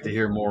cannot wait to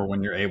hear more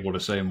when you're able to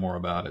say more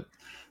about it.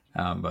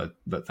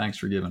 But thanks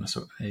for giving us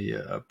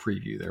a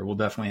preview there. We'll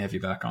definitely have you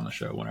back on the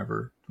show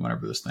whenever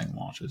this thing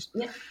launches.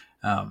 Yeah.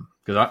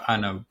 Because I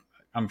know,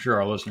 I'm sure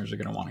our listeners are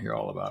going to want to hear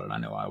all about it. I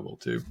know I will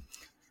too.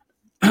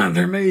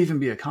 There may even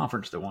be a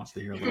conference that wants to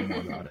hear a little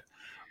more about it.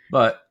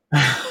 But,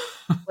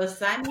 well,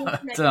 sign me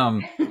up.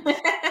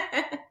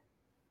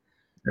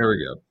 There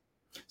we go.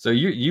 So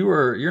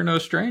you're no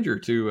stranger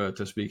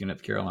to speaking at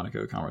the Carolina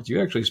Code Conference.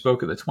 You actually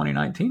spoke at the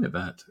 2019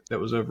 event that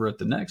was over at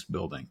the next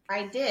building.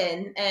 I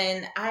did,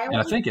 and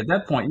I think at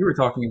that point you were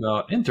talking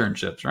about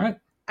internships, right?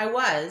 I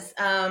was.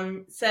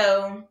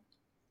 So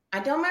I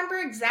don't remember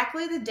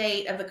exactly the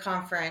date of the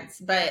conference,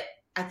 but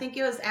I think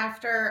it was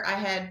after I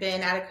had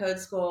been out of code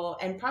school,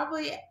 and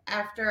probably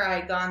after I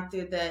had gone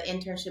through the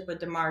internship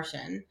with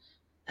DeMartian,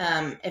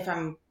 if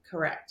I'm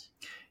correct.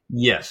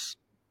 Yes.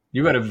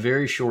 You had a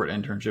very short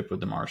internship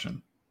with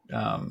DeMartian,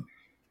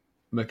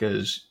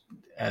 because,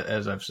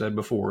 as I've said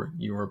before,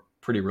 you were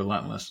pretty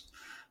relentless.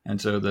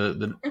 And so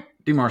the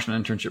DeMartian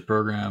internship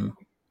program,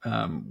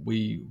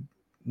 we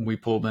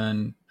pulled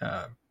in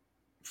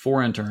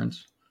 4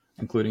 interns,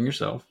 including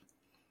yourself,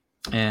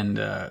 and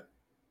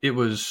it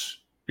was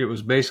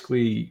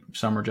basically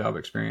summer job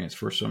experience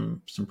for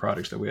some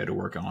projects that we had to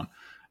work on.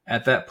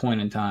 At that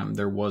point in time,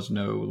 there was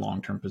no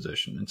long-term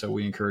position. And so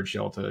we encouraged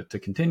y'all to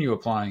continue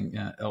applying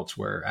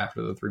elsewhere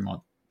after the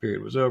 3-month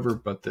period was over,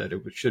 but that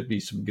it should be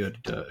some good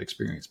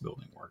experience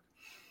building work.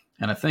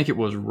 And I think it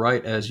was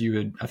right as you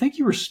had, I think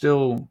you were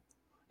still,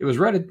 it was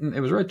right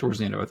towards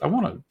the end of it. I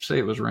want to say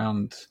it was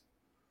around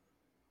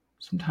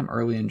sometime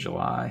early in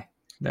July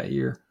that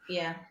year.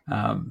 Yeah.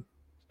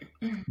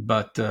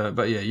 But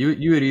yeah,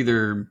 you had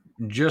either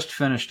just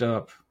finished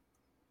up,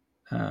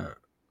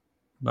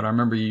 but I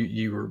remember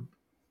you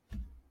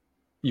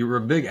were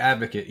a big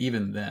advocate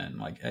even then.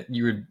 Like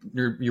you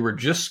were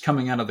just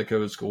coming out of the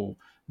code school,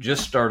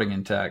 just starting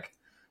in tech,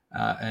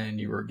 and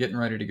you were getting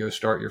ready to go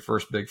start your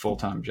first big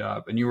full-time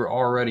job, and you were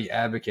already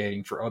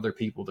advocating for other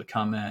people to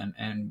come in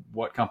and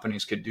what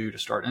companies could do to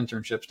start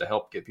internships to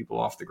help get people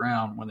off the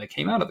ground when they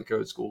came out of the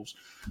code schools,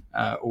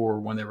 or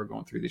when they were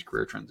going through these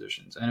career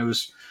transitions. And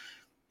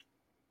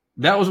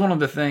that was one of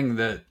the things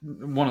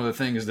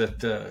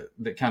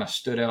that kind of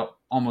stood out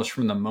almost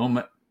from the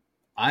moment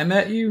I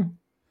met you,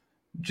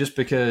 just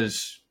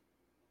because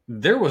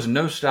there was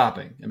no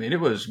stopping. I mean, it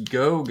was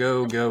go,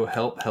 go, go,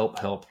 help, help,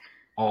 help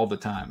all the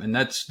time. And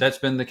that's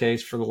been the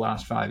case for the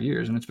last 5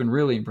 years. And it's been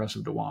really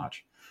impressive to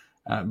watch.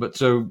 But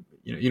so,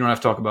 you don't have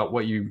to talk about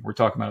what you were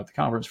talking about at the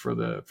conference for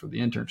the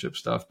internship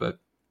stuff, but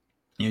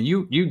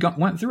you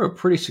went through a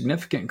pretty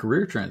significant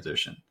career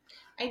transition.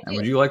 And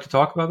would you like to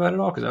talk about that at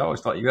all? Because I always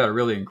thought you had a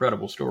really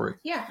incredible story.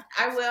 Yeah,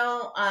 I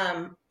will.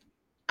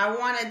 I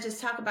want to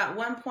just talk about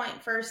one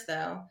point first,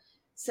 though.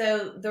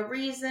 So the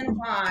reason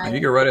why you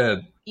go right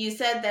ahead. You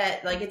said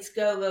that like it's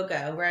go, go,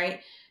 go,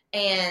 right?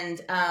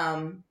 And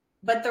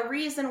but the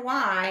reason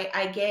why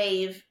I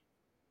gave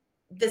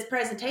this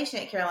presentation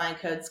at Carolina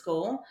Code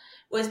School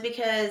was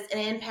because an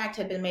impact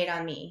had been made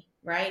on me,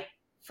 right?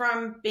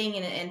 From being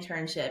in an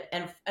internship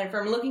and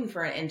from looking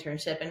for an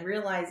internship and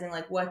realizing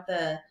like what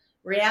the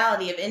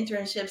reality of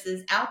internships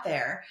is out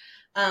there.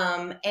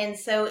 And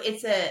so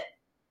it's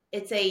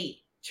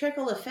a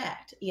trickle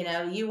effect. I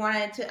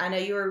know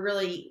you were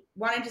really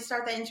wanting to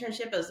start that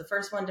internship. It was the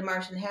first one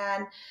DeMartian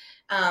had.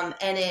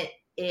 And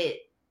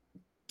it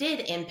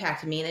did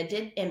impact me and it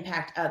did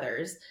impact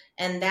others.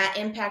 And that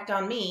impact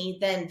on me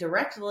then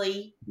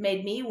directly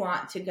made me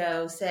want to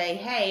go say,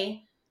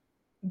 hey,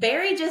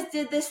 Barry just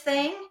did this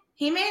thing.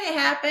 He made it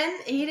happen.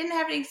 He didn't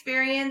have any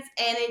experience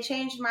and it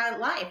changed my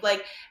life.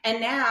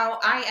 And now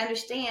I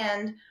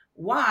understand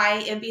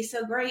why it'd be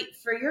so great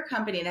for your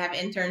company to have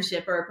an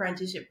internship or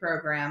apprenticeship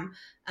program.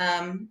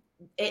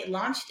 It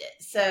launched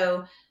it.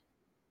 So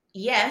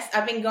yes,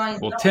 I've been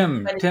going. Well,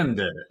 Tim did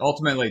it.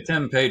 Ultimately,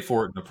 Tim paid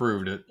for it and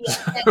approved it.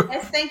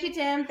 Yes, thank you,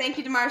 Tim. Thank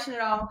you, DeMartian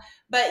at all.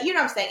 But you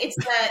know what I'm saying?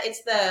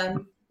 It's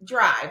the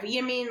drive.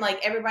 You mean like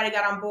everybody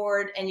got on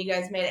board and you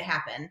guys made it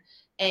happen.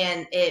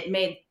 And it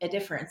made a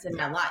difference in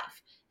my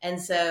life.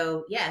 And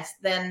so, yes,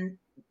 then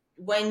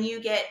when you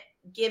get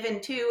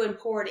given to and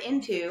poured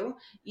into,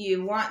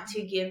 you want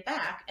to give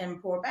back and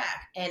pour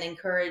back and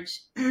encourage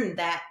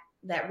that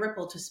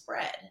ripple to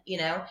spread.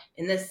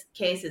 In this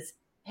case, it's,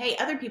 hey,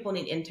 other people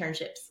need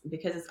internships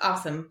because it's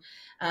awesome.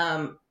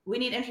 We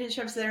need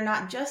internships that are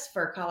not just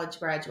for college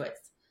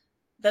graduates.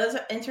 Those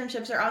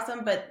internships are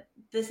awesome, but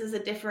this is a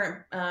different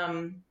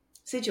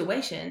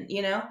situation,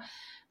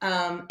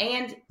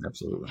 and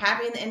absolutely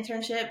having the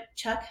internship,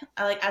 Chuck,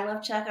 I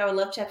love Chuck. I would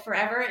love Chuck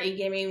forever. He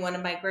gave me one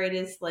of my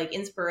greatest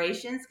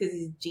inspirations because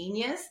he's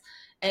genius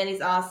and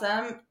he's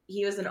awesome.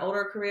 He was an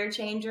older career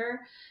changer.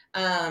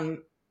 And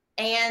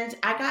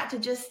I got to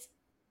just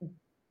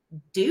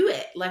do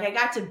it. I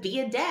got to be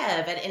a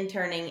dev at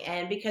interning,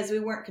 and because we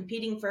weren't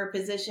competing for a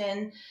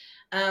position,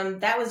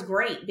 that was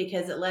great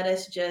because it let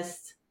us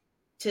just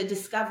to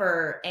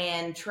discover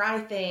and try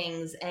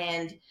things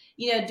and,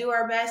 do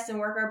our best and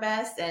work our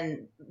best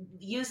and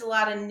use a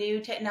lot of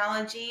new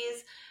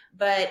technologies.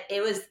 But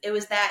it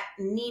was that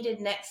needed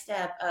next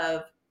step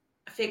of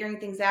figuring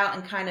things out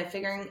and kind of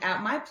figuring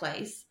out my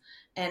place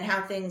and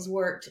how things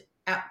worked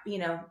out,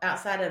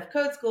 outside of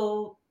code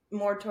school,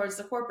 more towards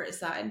the corporate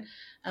side.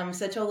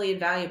 So totally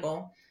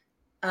invaluable.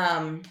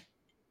 Um,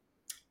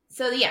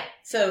 so yeah,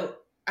 so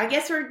I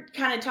guess we're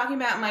kind of talking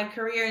about my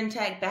career in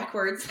tech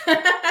backwards.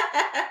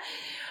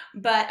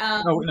 But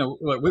No, no,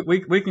 look,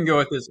 we can go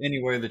at this any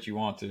way that you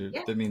want to.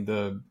 yeah, I mean,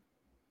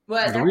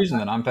 well, the reason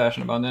that I'm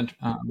passionate about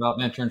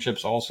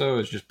internships also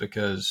is just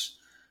because,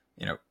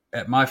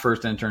 at my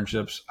first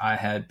internships, I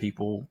had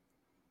people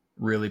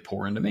really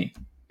pour into me.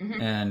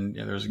 mhm. And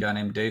there's a guy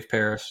named Dave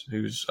Paris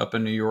who's up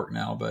in New York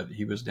now, but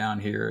he was down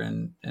here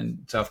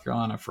in South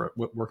Carolina for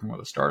working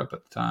with a startup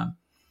at the time.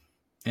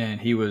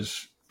 And he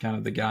was kind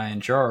of the guy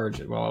in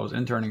charge while I was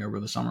interning over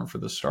the summer for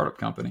this startup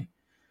company.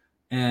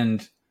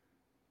 And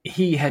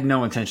he had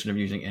no intention of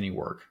using any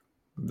work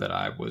that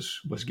I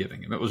was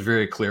giving him. It was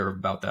very clear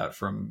about that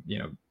from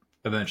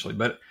eventually,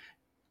 but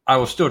I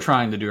was still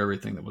trying to do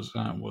everything that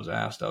was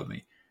asked of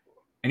me,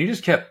 and he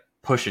just kept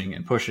pushing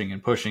and pushing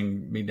and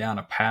pushing me down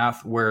a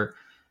path where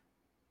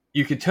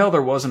you could tell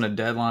there wasn't a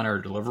deadline or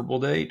a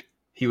deliverable date.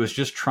 He was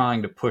just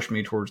trying to push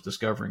me towards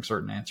discovering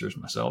certain answers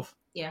myself,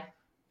 Yeah,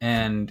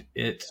 and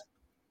it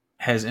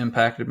has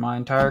impacted my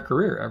entire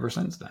career ever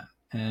since then.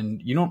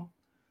 And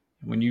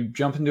when you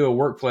jump into a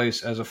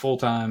workplace as a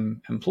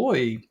full-time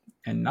employee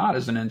and not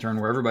as an intern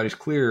where everybody's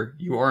clear,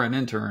 you are an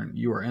intern,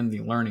 you are in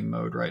the learning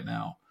mode right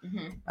now.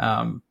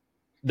 mm-hmm.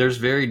 There's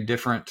very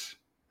different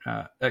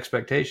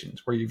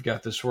expectations where you've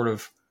got this sort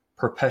of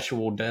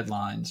perpetual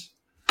deadlines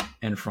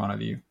in front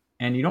of you.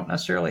 And you don't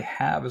necessarily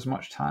have as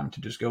much time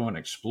to just go and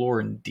explore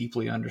and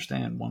deeply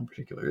understand one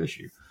particular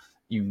issue.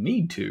 You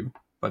need to,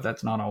 but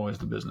that's not always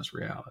the business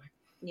reality.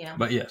 Yeah.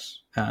 But yes,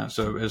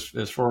 so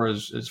as far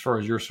as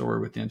your story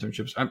with the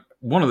internships,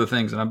 one of the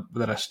things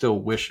that I still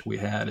wish we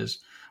had is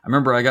I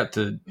remember I got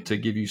to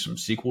give you some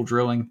SQL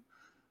drilling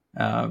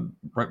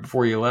right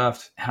before you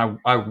left. And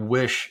I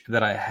wish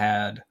that I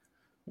had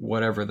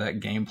whatever that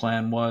game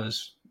plan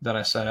was that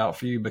I set out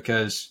for you,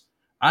 because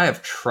I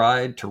have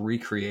tried to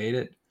recreate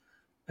it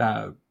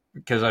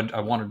because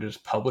I wanted to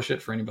just publish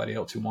it for anybody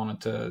else who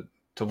wanted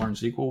to learn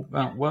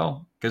SQL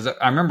well. Because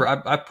I remember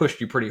I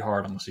pushed you pretty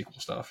hard on the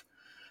SQL stuff.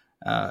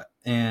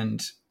 And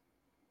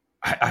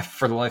I,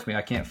 for the life of me,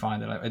 I can't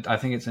find it. I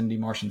think it's in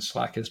DeMartian's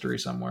Slack history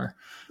somewhere.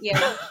 Yeah.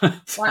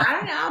 Well, I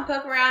don't know. I'll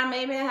poke around.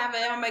 Maybe I have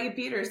it on my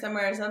computer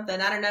somewhere or something.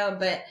 I don't know.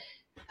 But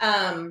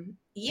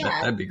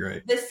yeah, That'd be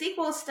great. the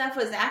sequel stuff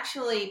was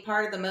actually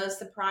part of the most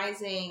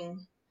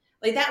surprising.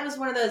 Like, that was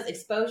one of those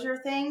exposure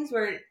things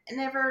where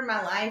never in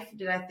my life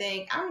did I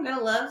think I'm going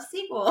to love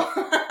sequel.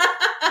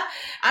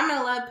 I'm going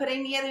to love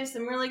putting together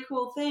some really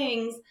cool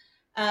things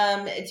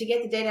to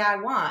get the data I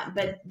want.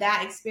 But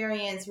that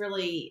experience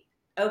really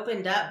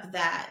opened up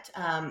that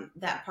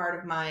that part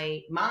of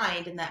my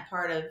mind and that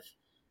part of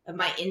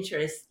my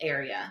interest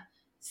area.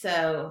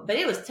 So, but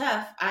it was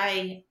tough.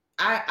 I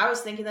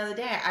was thinking the other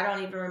day, I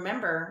don't even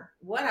remember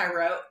what I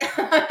wrote, and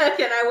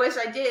I wish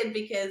I did,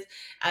 because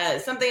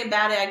something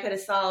about it I could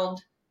have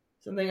solved,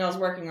 something I was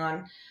working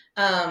on.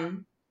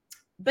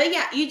 But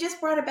yeah, you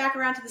just brought it back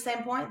around to the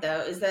same point,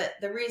 though, is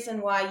that the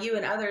reason why you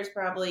and others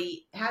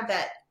probably had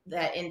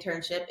that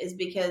internship is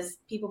because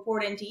people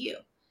poured into you.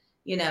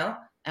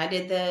 I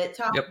did the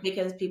talk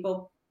because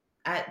people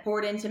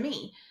poured into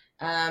me,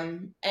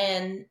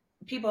 and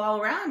people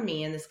all around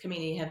me in this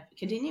community have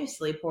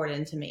continuously poured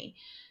into me.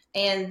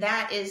 And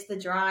that is the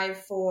drive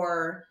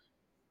for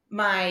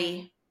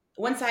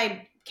once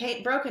I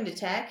broke into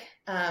tech,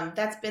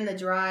 that's been the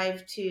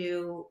drive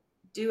to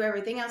do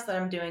everything else that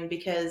I'm doing,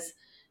 because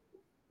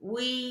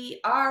we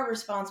are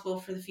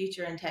responsible for the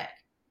future in tech,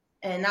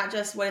 and not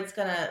just what it's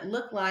going to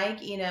look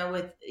like,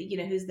 with,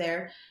 who's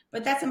there,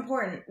 but that's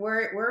important.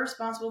 We're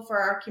responsible for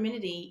our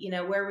community,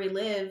 where we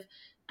live.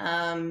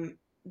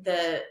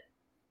 The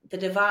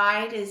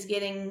divide is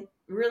getting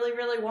really,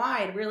 really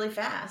wide, really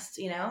fast,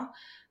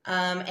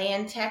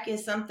 and tech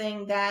is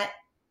something that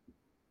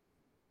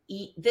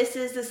this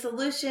is the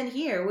solution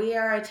here. We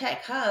are a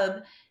tech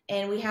hub,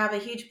 and we have a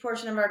huge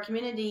portion of our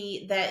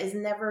community that is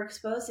never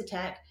exposed to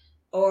tech,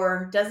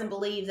 or doesn't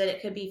believe that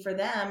it could be for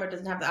them, or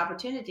doesn't have the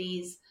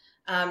opportunities.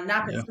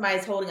 Not that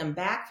somebody's holding them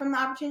back from the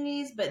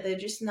opportunities, but they're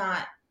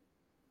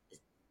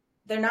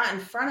not in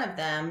front of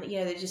them.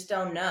 They just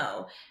don't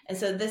know. And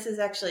so this is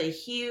actually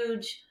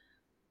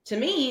to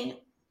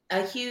me,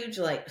 a huge,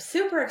 like,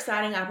 super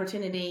exciting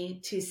opportunity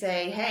to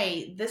say,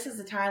 hey, this is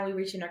the time we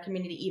reach in our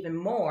community even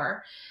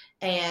more.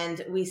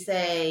 And we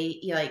say,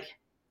 like,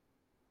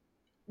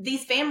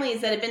 these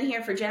families that have been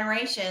here for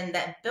generations,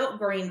 that built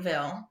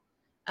Greenville,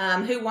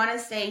 who want to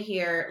stay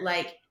here,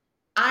 like,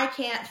 I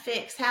can't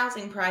fix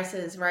housing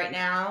prices right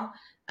now,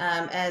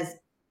 as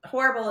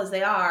horrible as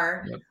they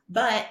are,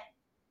 but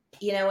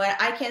you know what?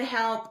 I can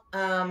help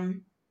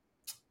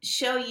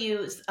show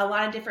you a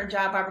lot of different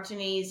job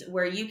opportunities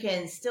where you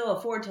can still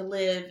afford to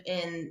live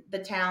in the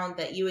town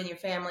that you and your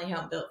family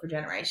helped build for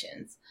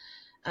generations.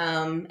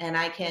 And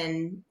I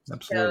can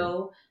Absolutely.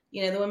 show,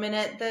 the women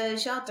at the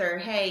shelter,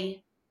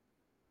 hey,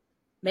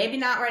 maybe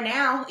not right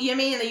now. You know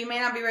what I mean? You may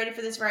not be ready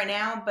for this right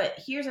now, but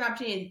here's an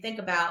opportunity to think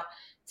about.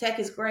 Tech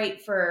is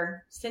great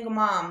for single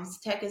moms.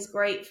 Tech is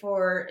great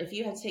for if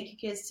you have to take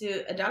your kids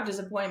to a doctor's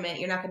appointment,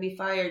 you're not going to be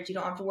fired. You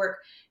don't have to work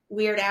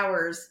weird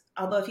hours.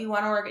 Although if you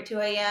want to work at 2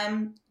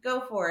 a.m.,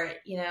 go for it.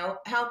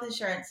 Health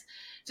insurance,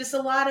 just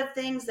a lot of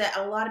things that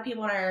a lot of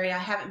people in our area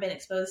haven't been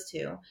exposed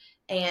to.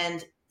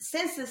 And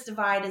since this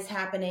divide is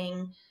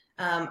happening,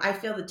 I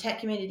feel the tech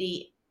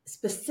community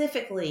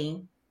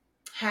specifically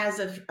has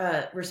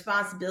a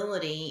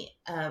responsibility,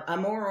 a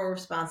moral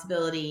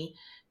responsibility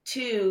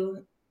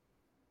to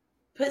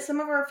put some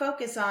of our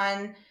focus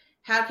on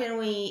how can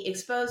we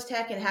expose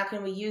tech and how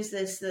can we use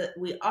this so that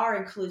we are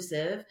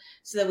inclusive,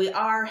 so that we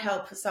are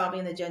help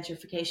solving the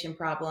gentrification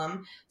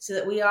problem, so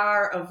that we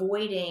are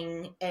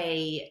avoiding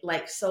a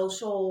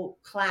social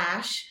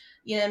clash,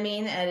 you know what I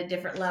mean, at a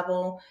different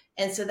level.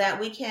 And so that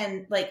we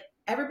can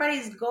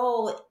everybody's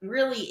goal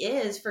really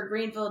is for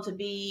Greenville to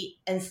be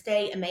and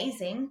stay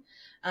amazing.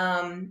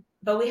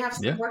 But we have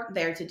some Yeah. work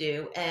there to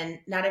do, and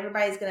not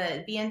everybody's going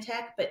to be in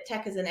tech, but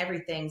tech is in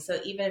everything. So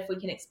even if we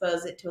can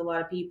expose it to a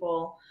lot of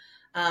people,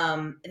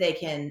 they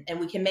can, and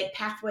we can make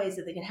pathways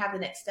that they can have the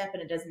next step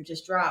and it doesn't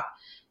just drop.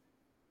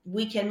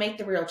 We can make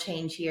the real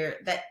change here.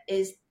 That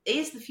is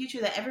the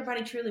future that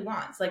everybody truly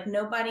wants. Like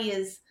nobody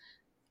is,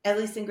 at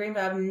least in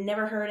Greenville, I've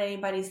never heard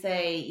anybody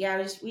say,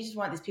 "Yeah, we just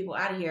want these people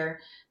out of here."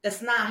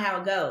 That's not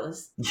how it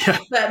goes. Yeah.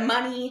 But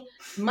money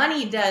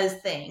does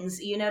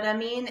things. You know what I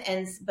mean?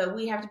 But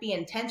we have to be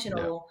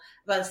intentional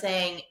about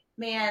saying,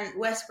 "Man,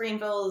 West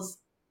Greenville's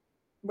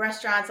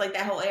restaurants, like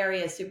that whole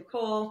area, is super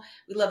cool.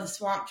 We love the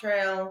Swamp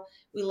Trail.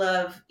 We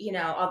love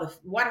all the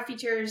water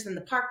features and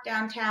the park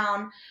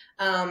downtown.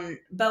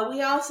 But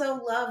we also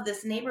love this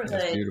That's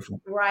neighborhood beautiful.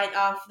 right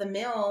off the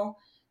mill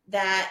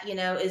that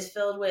is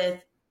filled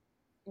with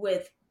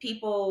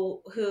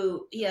people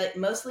who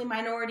mostly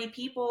minority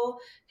people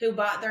who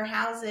bought their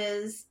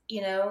houses,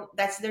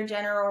 that's their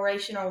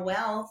generational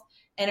wealth,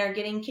 and are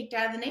getting kicked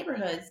out of the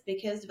neighborhoods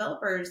because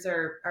developers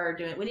are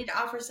doing it. We need to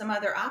offer some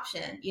other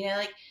option,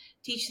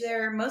 teach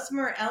most of them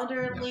are Yeah.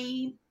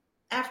 elderly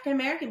African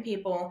American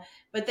people,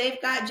 but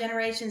they've got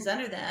generations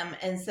under them,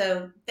 and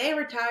so they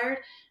retired.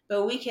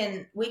 But we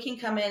can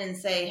come in and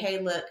say, hey,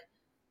 look,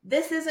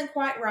 this isn't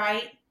quite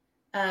right.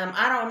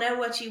 I don't know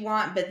what you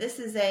want, but this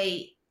is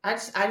I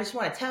just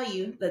want to tell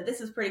you that this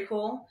is pretty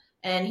cool,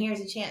 and here's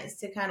a chance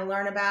to kind of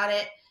learn about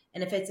it.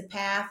 And if it's a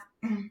path,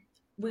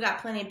 we got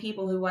plenty of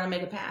people who want to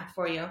make a path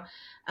for you.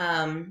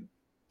 And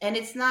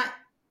it's not,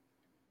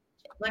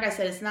 like I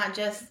said, it's not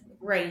just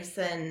race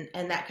and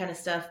that kind of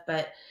stuff,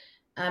 but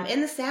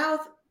in the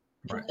South,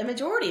 Right. a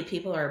majority of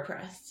people are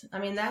oppressed. I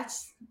mean,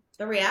 that's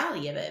the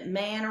reality of it,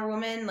 man or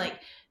woman.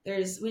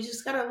 We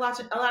just got a lot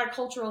of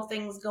cultural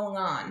things going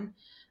on.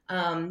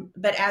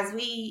 But as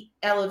we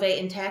elevate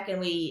in tech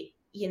and we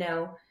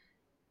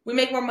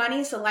make more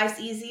money, so life's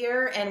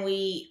easier, and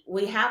we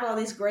have all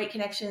these great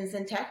connections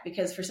in tech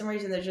because for some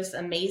reason there's just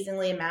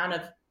amazingly amount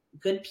of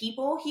good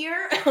people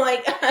here,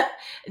 like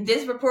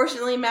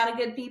disproportionately amount of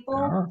good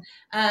people.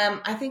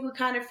 I think we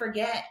kind of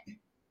forget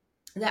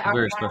that A our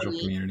very special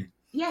reality, community.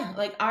 yeah,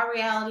 like our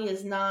reality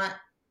is not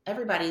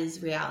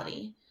everybody's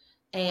reality.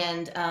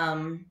 And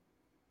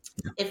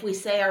if we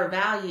say our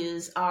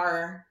values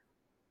are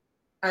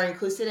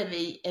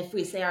inclusivity, if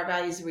we say our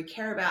values, we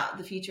care about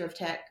the future of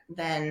tech,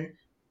 then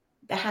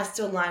that has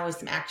to align with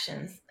some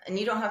actions. And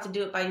you don't have to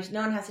do it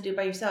no one has to do it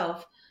by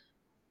yourself,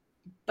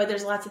 but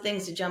there's lots of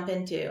things to jump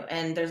into.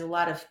 And there's a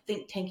lot of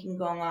think tanking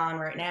going on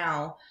right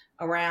now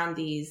around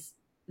these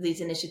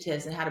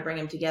initiatives and how to bring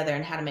them together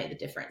and how to make the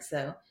difference.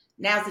 So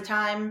now's the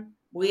time.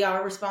 We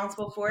are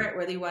responsible for it,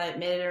 whether you want to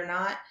admit it or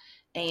not.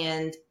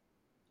 And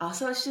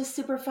also, it's just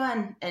super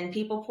fun, and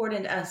people poured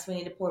into us. We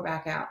need to pour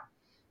back out.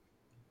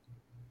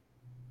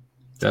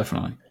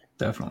 Definitely.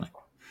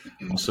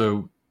 Well,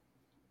 so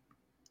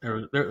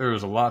there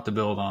was a lot to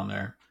build on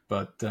there,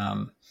 but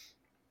do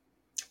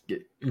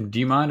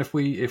you mind if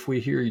we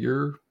hear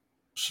your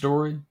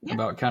story Yeah.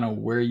 about kind of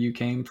where you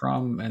came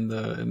from and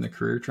the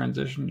career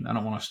transition? I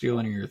don't want to steal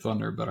any of your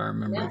thunder, but I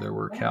remember Yeah. there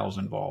were cows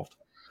involved.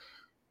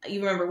 You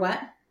remember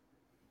what?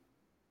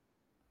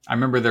 I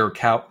remember there were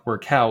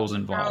cows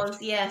involved.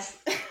 Cows, yes.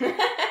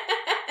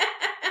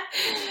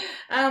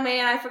 Oh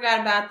man, I forgot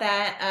about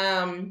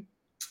that.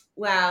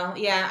 Wow,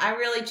 yeah, I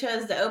really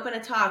chose to open a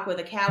talk with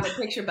a cow with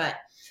picture butt.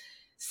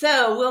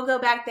 So we'll go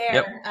back there,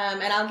 Yep.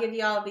 and I'll give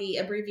you all the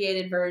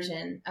abbreviated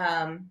version.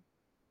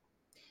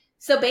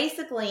 So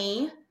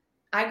basically,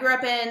 I grew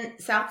up in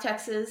South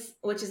Texas,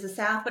 which is the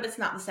South, but it's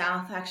not the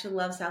South. I actually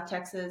love South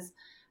Texas.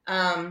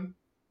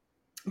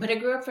 But I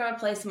grew up from a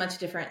place much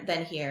different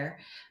than here.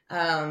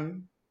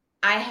 I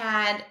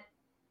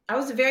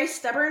was a very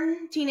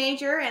stubborn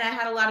teenager, and I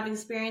had a lot of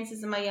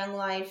experiences in my young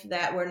life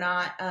that were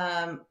not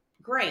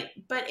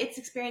great, but it's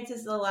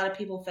experiences that a lot of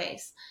people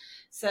face.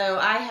 So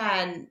I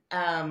had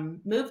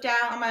moved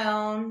out on my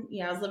own.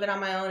 You know, I was living on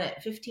my own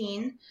at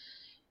 15.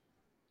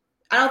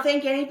 I don't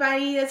think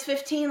anybody that's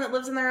 15 that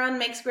lives on their own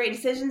makes great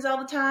decisions all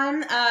the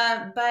time.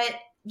 But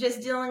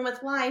just dealing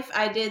with life,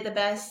 I did the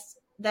best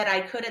that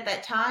I could at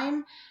that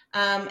time,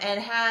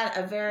 and had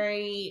a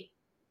very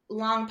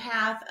long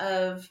path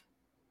of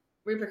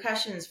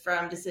repercussions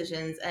from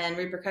decisions and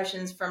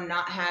repercussions from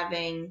not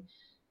having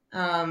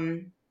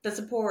the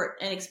support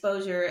and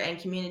exposure and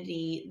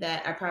community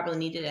that I probably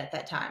needed at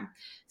that time.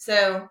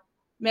 So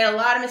made a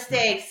lot of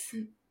mistakes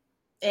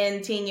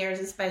in teen years,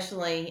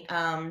 especially.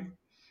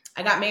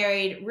 I got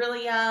married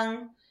really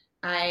young.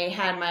 I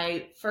had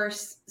my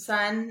first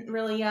son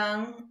really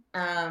young.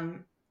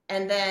 And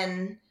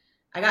then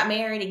I got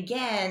married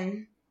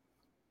again,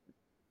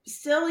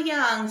 still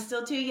young,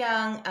 still too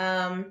young.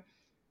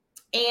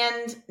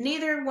 And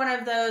neither one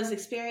of those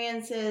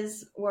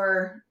experiences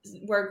were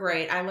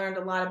great. I learned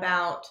a lot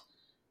about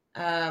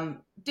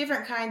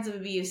different kinds of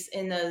abuse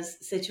in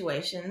those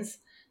situations.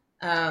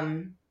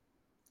 And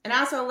I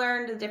also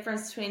learned the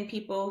difference between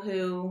people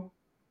who,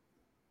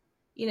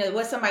 you know,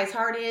 what somebody's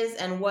heart is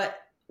and what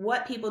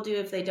people do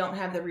if they don't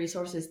have the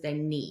resources they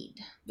need.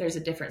 There's a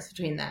difference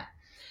between that.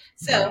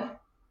 So,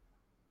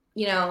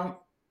 you know,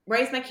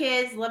 raised my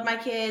kids, loved my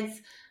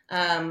kids.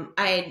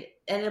 I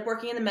ended up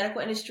working in the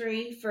medical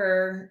industry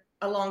for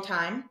a long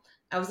time.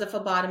 I was a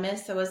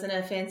phlebotomist. I wasn't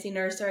a fancy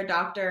nurse or a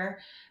doctor,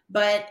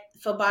 but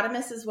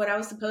phlebotomist is what I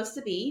was supposed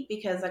to be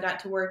because I got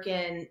to work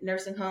in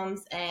nursing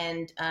homes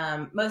and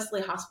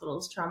mostly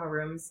hospitals, trauma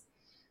rooms.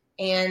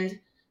 And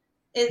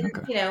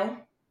you know,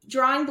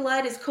 drawing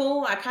blood is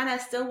cool. I kind of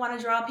still want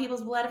to draw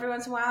people's blood every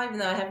once in a while, even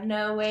though I have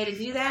no way to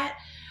do that.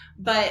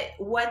 But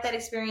what that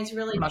experience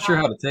really I'm not sure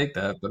how to take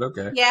that, but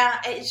okay.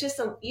 yeah, it's just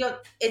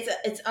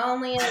it's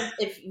only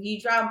if you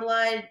draw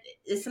blood.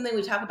 It's something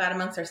we talk about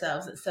amongst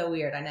ourselves. It's so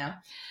weird, I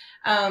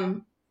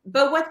know.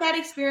 But what that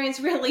experience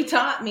really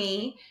taught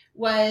me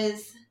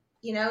was,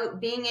 you know,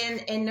 being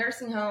in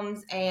nursing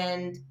homes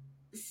and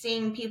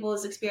seeing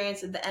people's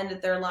experience at the end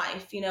of their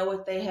life, you know,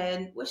 what they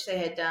had wished they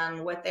had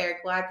done, what they're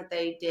glad that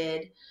they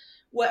did,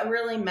 what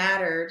really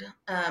mattered.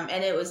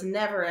 And it was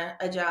never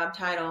a job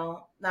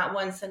title, not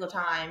one single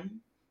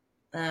time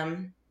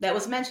that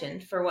was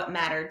mentioned for what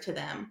mattered to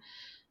them.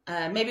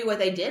 Maybe what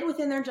they did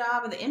within their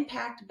job or the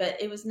impact,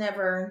 but it was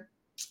never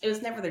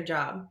their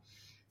job.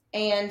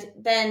 And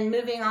then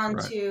moving on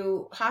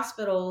to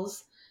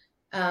hospitals,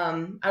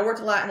 I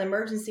worked a lot in the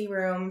emergency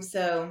room,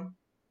 so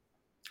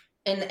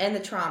and the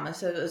trauma.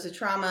 So it was a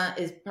trauma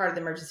is part of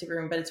the emergency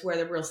room, but it's where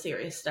the real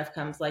serious stuff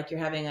comes. Like you're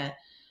having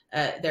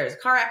there's a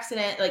car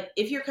accident. Like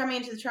if you're coming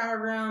into the trauma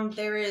room,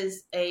 there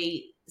is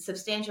a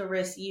substantial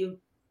risk you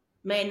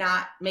may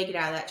not make it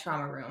out of that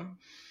trauma room.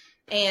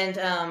 And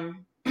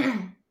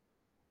that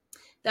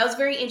was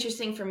very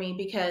interesting for me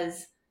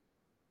because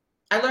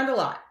I learned a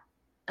lot.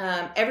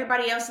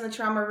 Everybody else in the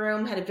trauma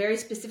room had a very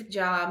specific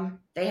job.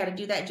 They had to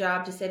do that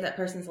job to save that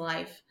person's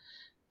life.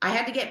 I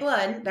had to get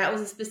blood. That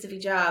was a specific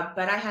job,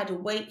 but I had to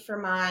wait for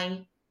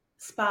my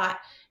spot.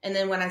 And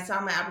then when I saw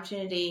my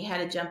opportunity, had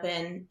to jump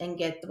in and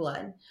get the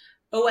blood.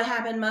 But what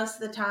happened most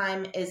of the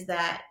time is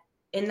that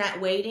in that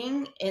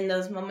waiting, in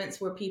those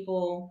moments where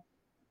people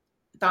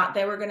thought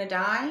they were going to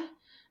die,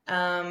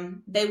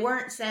 they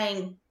weren't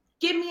saying,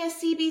 give me a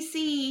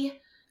CBC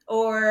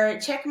or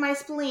check my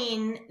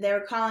spleen. They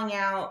were calling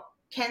out,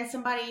 can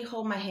somebody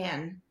hold my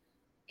hand?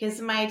 Can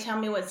somebody tell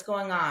me what's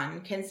going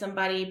on? Can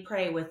somebody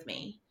pray with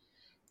me?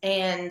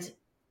 And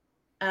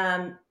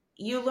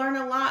you learn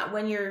a lot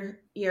when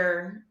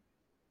you're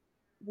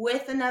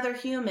with another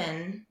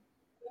human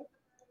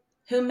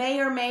who may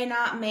or may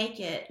not make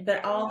it,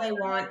 but all they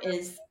want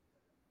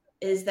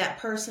is that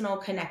personal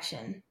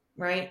connection,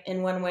 right?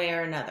 In one way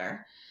or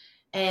another.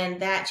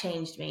 And that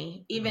changed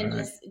me. Even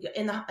just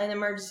in the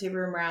emergency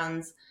room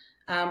rounds,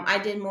 I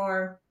did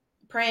more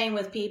praying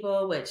with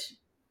people, which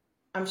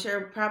I'm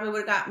sure probably would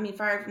have gotten me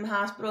fired from the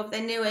hospital if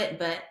they knew it,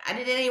 but I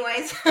did it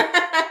anyways.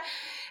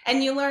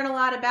 And you learn a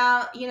lot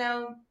about, you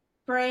know,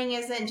 praying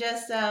isn't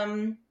just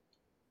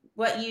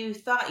what you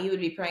thought you would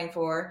be praying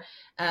for.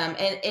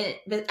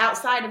 But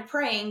outside of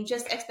praying,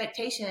 just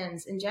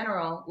expectations in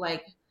general,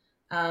 like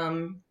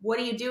what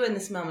do you do in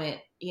this moment?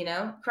 You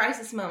know,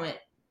 crisis moment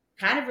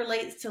kind of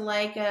relates to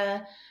like,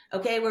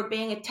 okay, we're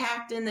being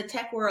attacked in the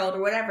tech world or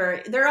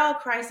whatever. They're all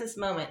crisis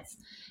moments.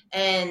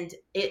 And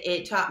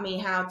it taught me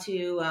how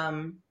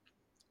to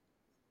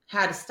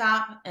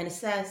stop and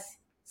assess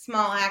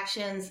small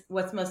actions,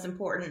 what's most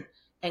important,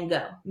 and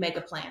go make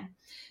a plan.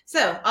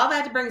 So all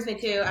that brings me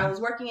to, I was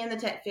working in the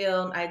tech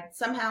field. I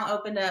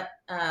somehow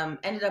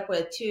ended up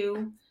with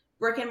 2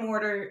 brick and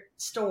mortar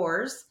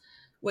stores,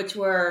 which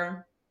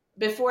were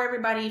before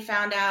everybody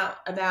found out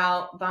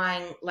about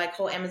buying like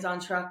whole Amazon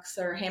trucks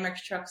or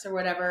Hammocks trucks or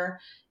whatever,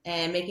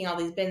 and making all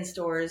these bin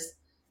stores.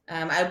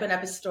 I opened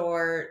up a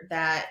store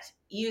that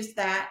used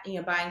that, you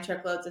know, buying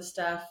truckloads of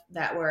stuff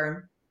that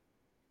were,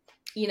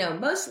 you know,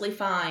 mostly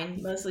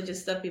fine, mostly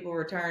just stuff people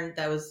returned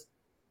that was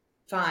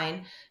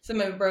fine.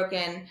 Some of it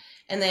broken,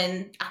 and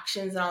then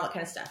auctions and all that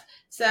kind of stuff.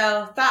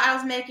 So thought I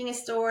was making a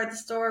store. The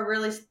store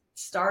really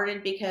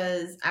started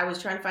because I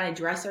was trying to find a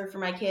dresser for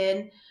my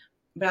kid,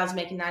 but I was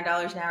making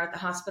 $9 an hour at the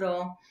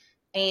hospital.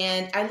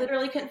 And I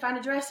literally couldn't find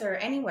a dresser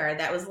anywhere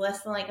that was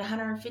less than like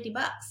 $150. And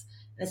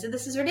I said,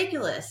 this is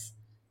ridiculous.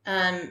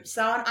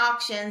 Saw an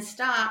auction,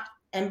 stopped,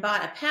 and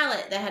bought a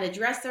pallet that had a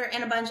dresser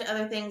and a bunch of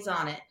other things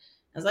on it.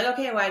 I was like,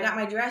 okay, well, I got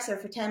my dresser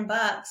for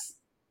 $10.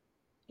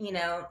 You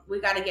know,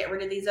 we got to get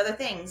rid of these other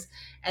things.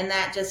 And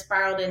that just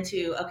spiraled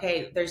into,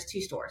 okay, there's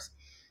 2 stores.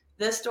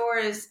 The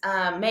stores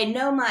made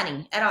no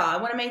money at all. I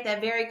want to make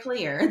that very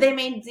clear. They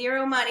made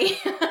 0 money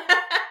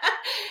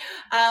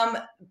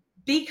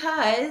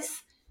because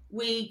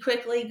we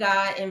quickly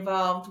got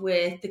involved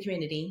with the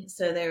community.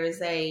 So there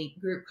was a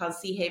group called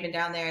Sea Haven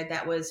down there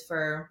that was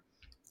for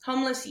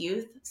homeless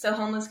youth. So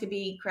homeless could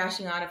be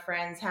crashing on a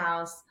friend's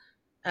house,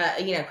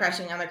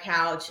 crashing on their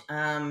couch,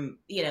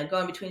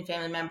 going between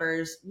family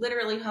members,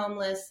 literally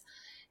homeless.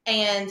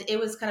 And it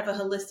was kind of a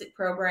holistic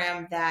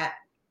program that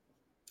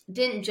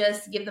didn't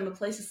just give them a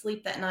place to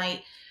sleep that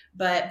night,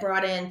 but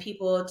brought in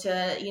people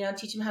to,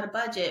 teach them how to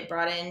budget,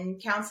 brought in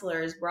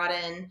counselors, brought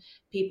in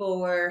people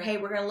where, hey,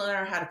 we're going to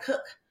learn how to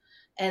cook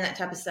and that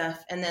type of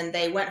stuff. And then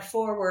they went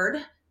forward,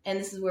 and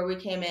this is where we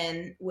came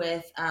in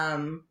with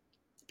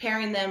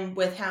pairing them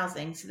with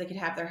housing so they could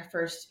have their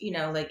first,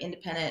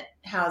 independent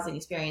housing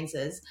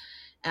experiences.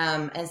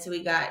 And so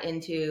we got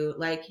into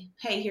like,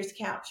 hey, here's a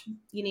couch.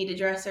 You need a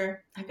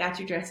dresser? I got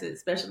your dresser.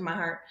 It's special to my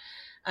heart,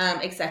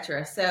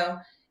 etc. So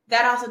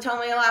that also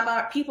told me a lot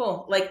about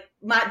people. Like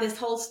this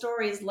whole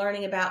story is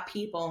learning about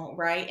people,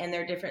 right? And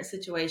their different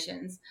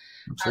situations.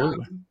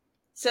 Absolutely.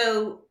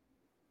 So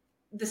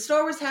the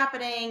store was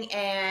happening,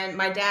 and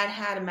my dad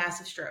had a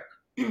massive stroke.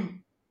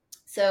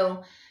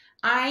 So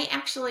I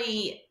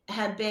actually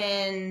had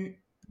been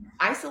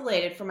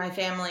isolated from my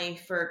family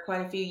for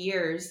quite a few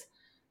years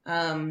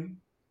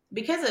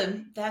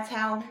because that's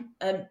how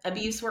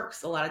abuse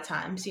works a lot of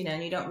times,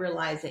 and you don't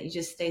realize that you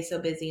just stay so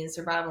busy in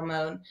survival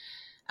mode.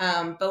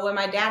 But when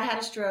my dad had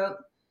a stroke,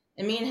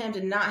 and me and him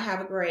did not have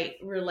a great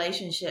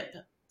relationship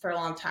for a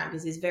long time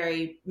because he's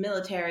very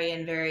military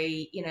and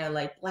very,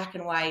 like black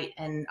and white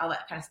and all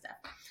that kind of stuff.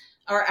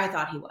 Or I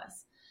thought he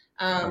was.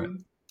 Right.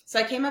 So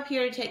I came up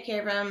here to take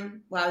care of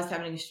him while I was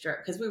having a stroke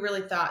because we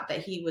really thought that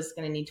he was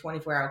going to need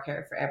 24-hour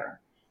care forever.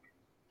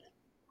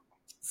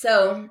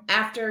 So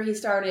after he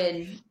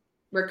started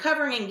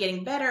recovering and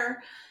getting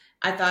better,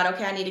 I thought,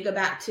 okay, I need to go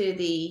back to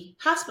the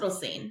hospital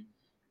scene.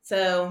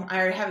 So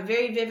I have a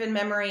very vivid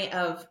memory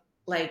of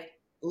like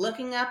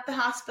looking up the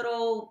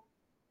hospital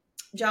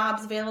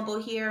jobs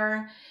available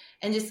here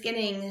and just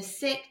getting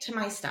sick to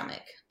my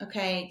stomach.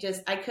 Okay.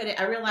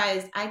 I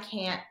realized I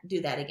can't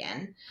do that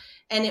again.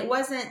 And it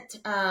wasn't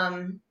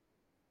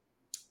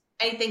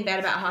anything bad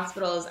about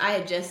hospitals. I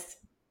had just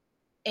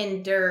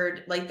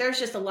endured, like, there's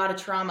just a lot of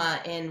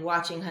trauma in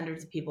watching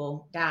hundreds of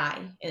people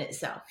die in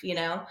itself, and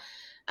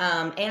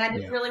I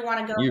didn't really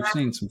want to go You've back.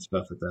 seen some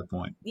stuff at that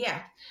point. Yeah.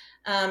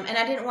 And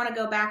I didn't want to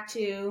go back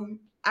to,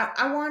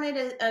 I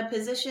wanted a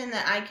position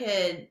that I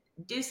could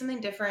do something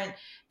different,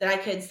 that I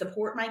could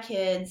support my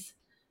kids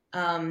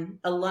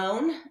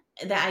alone,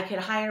 that I could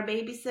hire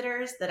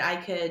babysitters, that I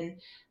could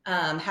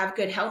have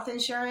good health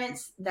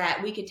insurance,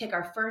 that we could take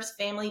our first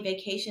family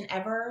vacation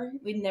ever.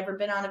 We'd never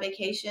been on a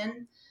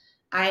vacation.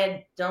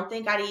 I don't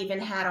think I'd even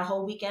had a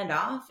whole weekend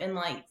off in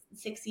like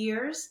 6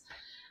 years.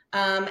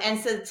 And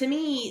so to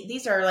me,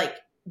 these are like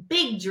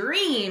big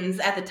dreams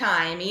at the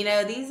time.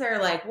 These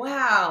are like,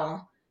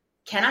 wow,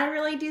 can I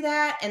really do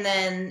that? And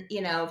then,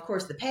 of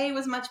course, the pay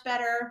was much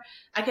better.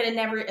 I could have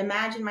never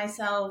imagined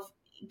myself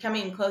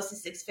coming close to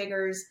 6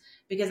 figures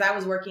because I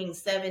was working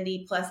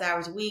 70 plus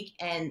hours a week,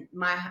 and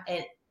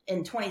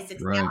and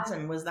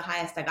 26,000 was the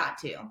highest I got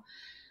to.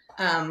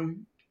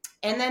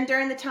 And then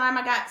during the time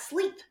I got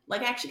sleep,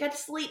 like I actually got to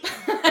sleep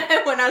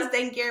when I was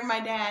taking care of my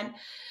dad.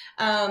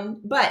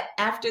 But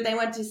after they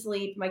went to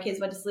sleep, my kids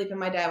went to sleep and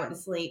my dad went to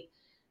sleep.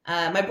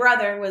 My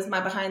brother was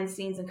my behind the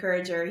scenes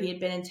encourager. He had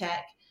been in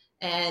tech,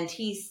 and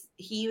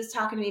he was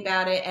talking to me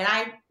about it. And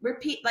I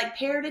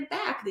parroted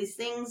back these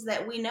things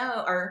that we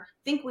know or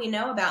think we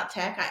know about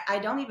tech. I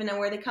don't even know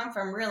where they come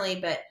from really,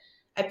 but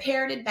I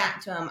parroted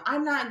back to him.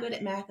 I'm not good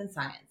at math and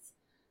science.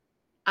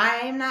 I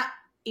am not,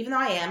 even though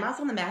I was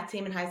on the math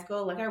team in high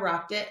school, like I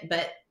rocked it,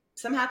 but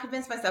somehow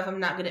convinced myself I'm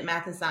not good at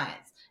math and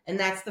science. And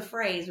that's the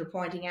phrase we're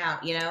pointing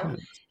out,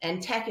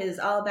 and tech is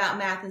all about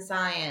math and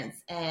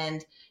science.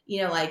 And,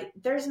 like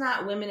there's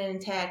not women in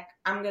tech.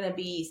 I'm going to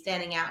be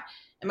standing out.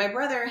 And my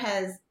brother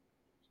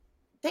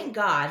thank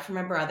God for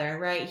my brother,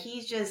 right?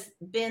 He's just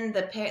been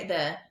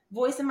the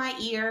voice in my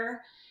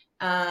ear,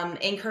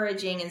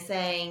 encouraging and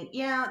saying,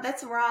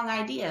 that's a wrong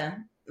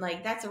idea.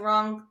 Like that's a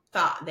wrong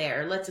thought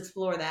there. Let's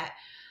explore that.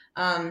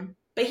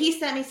 But he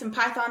sent me some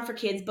Python for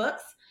Kids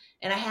books,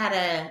 and I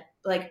had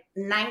a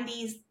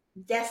 90s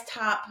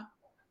desktop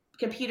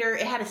computer.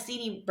 It had a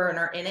CD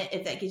burner in it,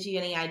 if that gives you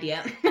any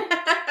idea.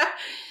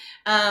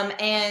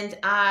 And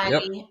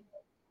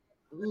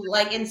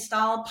like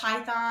installed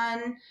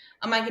Python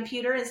on my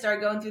computer and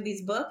started going through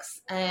these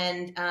books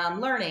and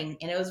learning.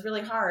 And it was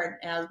really hard.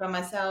 And I was by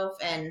myself.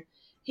 And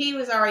he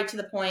was already to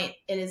the point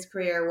in his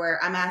career where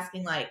I'm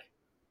asking, like,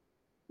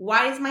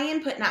 why is my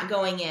input not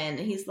going in?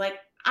 And he's like,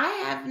 I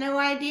have no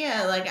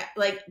idea.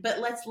 But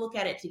let's look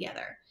at it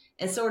together.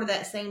 And sort of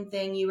that same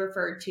thing you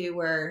referred to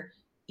where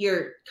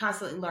you're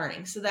constantly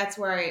learning. So that's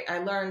where I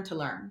learned to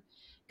learn.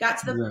 Got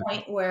to the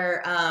point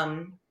where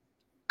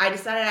I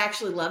decided I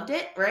actually loved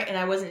it, right? And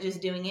I wasn't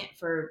just doing it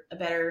for a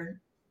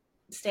better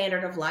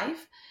standard of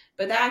life,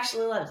 but I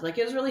actually loved it. Like,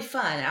 it was really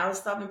fun. I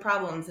was solving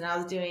problems and I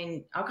was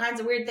doing all kinds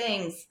of weird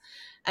things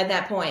at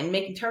that point and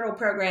making turtle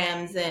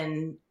programs.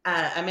 And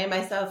I made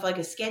myself like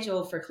a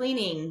schedule for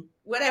cleaning,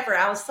 whatever.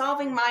 I was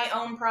solving my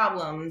own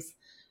problems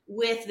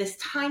with this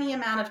tiny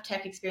amount of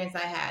tech experience I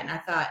had. And I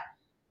thought,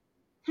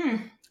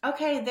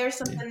 okay, there's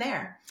something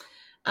there.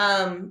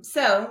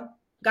 So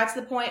got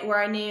to the point where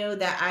I knew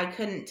that I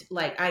couldn't,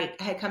 like, I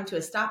had come to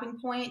a stopping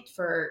point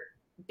for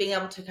being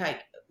able to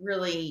like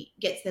really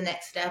get to the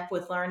next step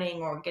with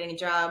learning or getting a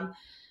job.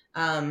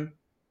 Found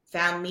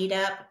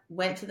Meetup,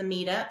 went to the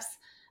meetups.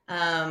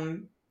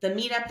 The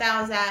meetup that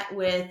I was at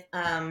with,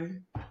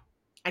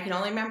 I can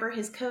only remember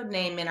his code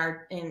name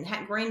in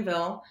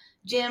Greenville,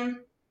 Jim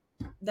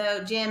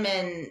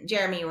and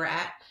Jeremy were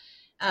at.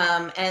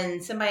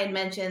 And somebody had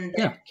mentioned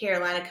that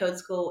Carolina Code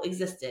School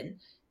existed.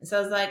 And so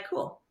I was like,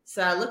 cool.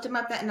 So I looked him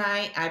up that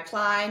night. I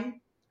applied.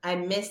 I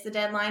missed the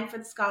deadline for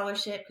the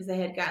scholarship because they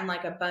had gotten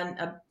like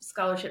a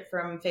scholarship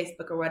from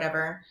Facebook or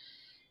whatever.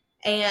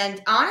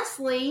 And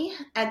honestly,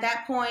 at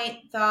that point,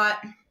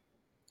 thought,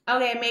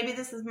 okay, maybe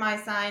this is my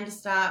sign to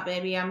stop.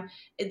 Maybe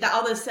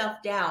all those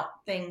self-doubt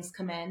things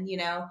come in,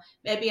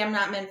 maybe I'm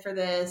not meant for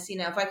this.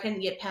 If I couldn't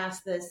get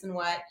past this and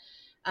what.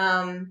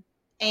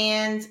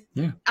 And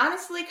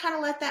honestly kind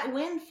of let that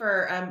win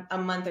for a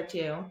month or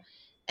two.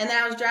 And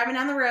then I was driving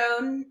down the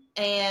road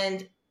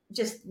and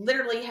just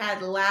literally had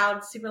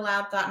super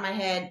loud thought in my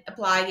head,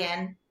 apply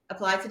again,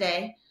 apply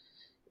today,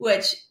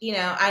 which,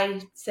 I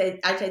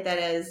take that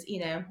as,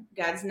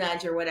 God's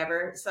nudge or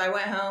whatever. So I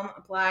went home,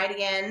 applied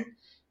again.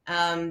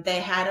 They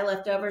had a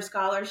leftover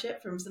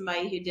scholarship from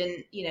somebody who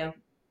didn't,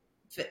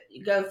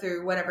 go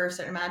through whatever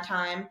certain amount of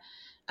time.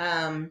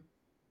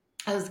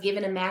 I was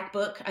given a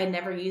MacBook. I'd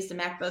never used a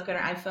MacBook or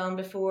an iPhone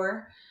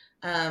before.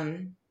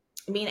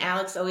 Me and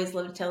Alex always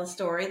love to tell a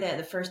story that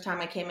the first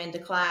time I came into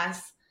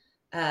class,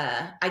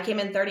 I came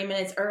in 30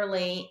 minutes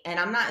early, and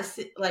I'm not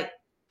like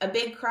a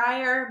big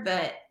crier,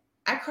 but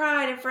I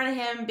cried in front of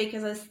him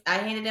because I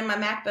handed him my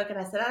MacBook and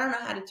I said, I don't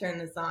know how to turn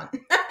this on.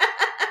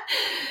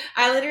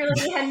 I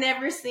literally had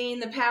never seen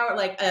the power,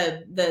 like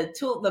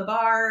the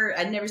bar.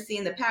 I'd never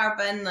seen the power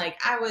button. Like,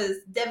 I was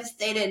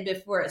devastated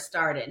before it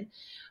started,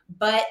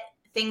 but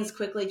things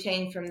quickly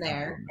changed from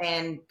there.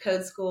 And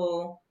Code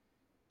School,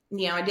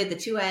 I did the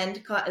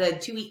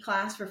 2-week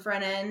class for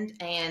front end,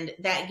 and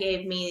that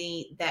gave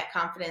me that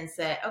confidence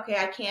that, okay,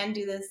 I can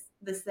do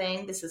this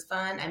thing. This is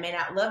fun. I may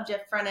not love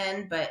Jeff front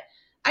end, but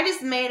I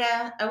just made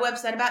a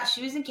website about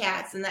shoes and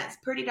cats, and that's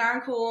pretty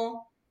darn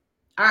cool.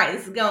 All right,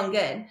 this is going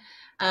good.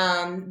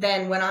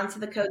 Then went on to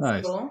the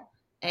Code School,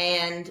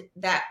 and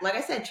that, like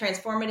I said,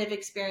 transformative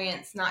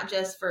experience, not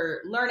just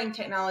for learning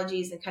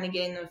technologies and kind of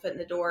getting them foot in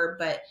the door,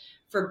 but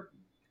for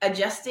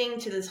adjusting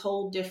to this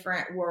whole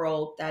different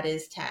world that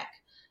is tech.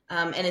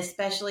 And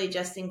especially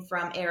adjusting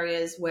from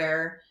areas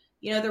where,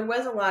 there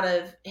was a lot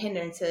of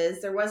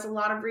hindrances. There was a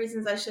lot of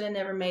reasons I should have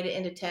never made it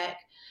into tech.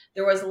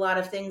 There was a lot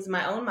of things in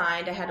my own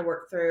mind I had to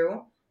work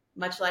through,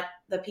 much like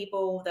the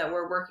people that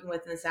we're working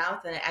with in the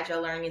South and at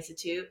Agile Learning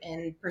Institute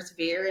and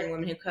Persevere and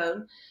Women Who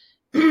Code.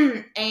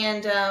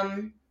 And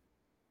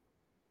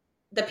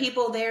the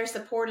people there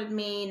supported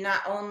me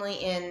not only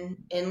in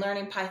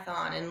learning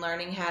Python and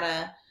learning how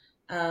to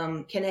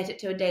connect it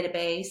to a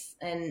database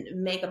and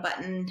make a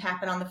button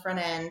happen on the front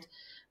end,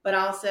 but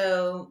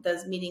also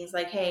those meetings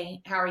like,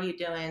 hey, how are you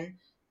doing?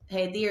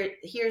 Hey,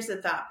 here's a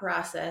thought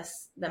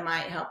process that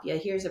might help you.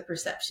 Here's a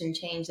perception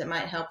change that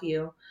might help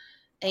you.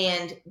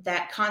 And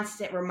that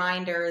constant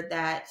reminder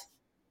that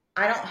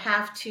I don't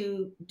have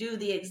to do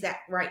the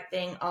exact right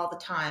thing all the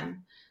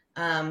time.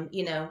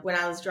 When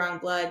I was drawing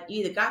blood,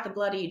 you either got the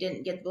blood or you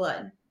didn't get the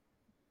blood.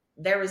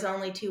 There was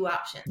only two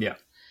options. Yeah.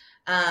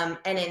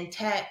 And in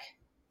tech,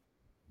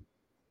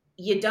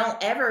 you don't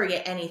ever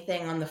get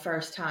anything on the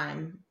first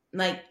time,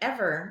 like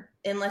ever,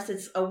 unless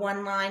it's a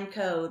one-line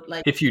code.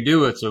 Like, if you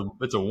do, it's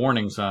a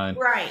warning sign.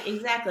 Right,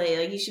 exactly.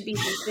 Like, you should be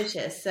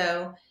suspicious.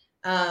 So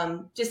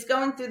just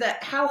going through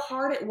that, how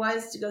hard it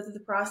was to go through the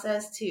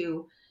process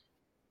to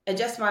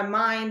adjust my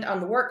mind on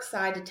the work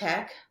side to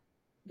tech,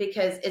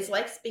 because it's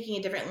like speaking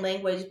a different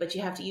language, but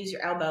you have to use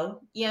your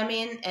elbow. You know what I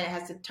mean? And it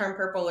has to turn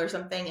purple or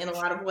something in a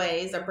lot of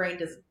ways. Our brain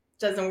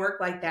doesn't work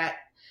like that,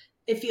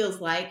 it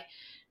feels like.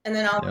 And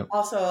then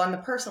also on the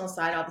personal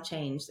side, all the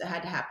change that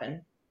had to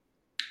happen.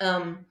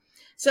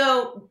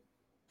 So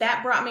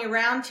that brought me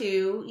around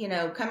to,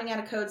 coming out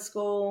of Code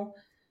School,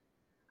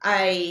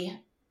 I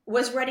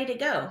was ready to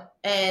go.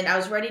 And I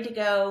was ready to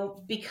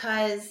go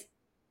because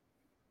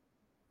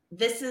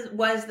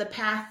was the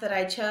path that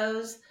I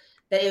chose,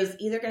 that it was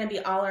either going to be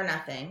all or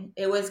nothing.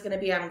 It was going to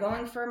be, I'm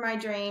going for my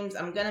dreams.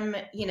 I'm going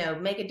to,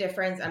 make a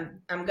difference.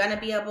 I'm going to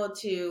be able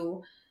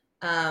to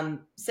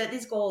set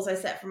these goals I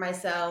set for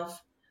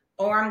myself,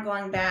 or I'm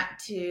going back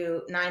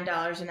to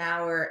 $9 an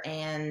hour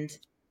and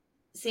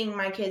seeing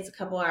my kids a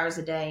couple hours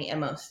a day at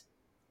most.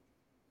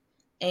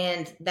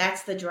 And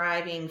that's the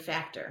driving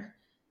factor.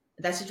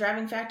 That's a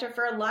driving factor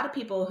for a lot of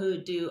people who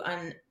do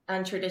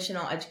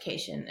untraditional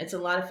education. It's a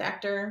lot of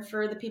factor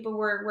for the people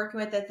we're working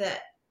with at the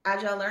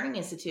Agile Learning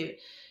Institute.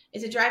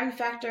 It's a driving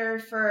factor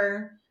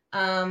for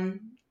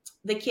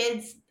the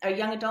kids or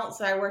young adults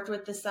that I worked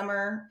with this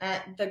summer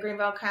at the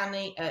Greenville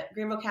County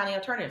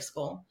Alternative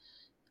School.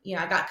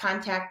 I got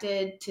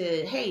contacted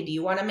to, hey, do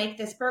you want to make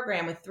this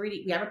program with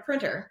 3D? We have a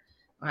printer.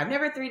 Well, I've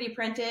never 3D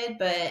printed,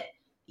 but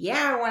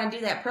yeah, I want to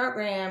do that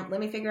program. Let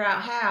me figure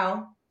out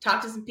how.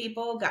 Talked to some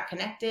people, got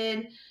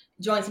connected,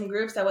 joined some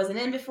groups I wasn't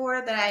in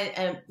before that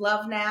I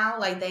love now,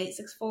 like the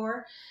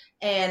 864.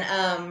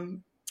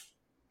 And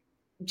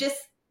just,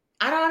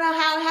 I don't know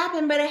how it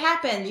happened, but it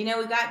happened. We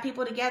got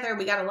people together.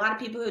 We got a lot of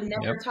people who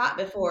never taught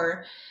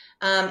before.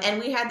 And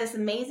we had this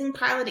amazing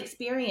pilot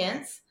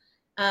experience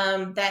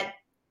that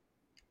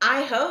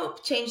I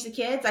hope changed the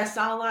kids. I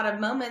saw a lot of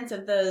moments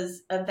of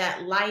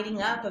that lighting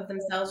up of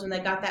themselves when they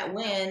got that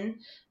win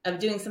of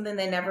doing something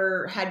they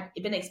never had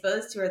been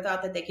exposed to or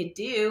thought that they could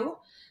do,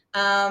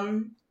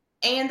 and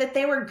that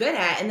they were good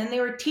at. And then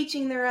they were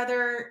teaching their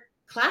other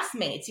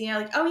classmates,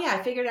 like, oh yeah,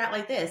 I figured it out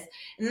like this.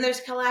 And then there's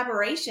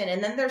collaboration,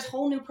 and then there's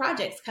whole new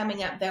projects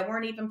coming up that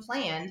weren't even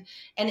planned.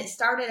 And it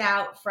started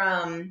out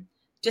from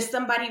just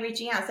somebody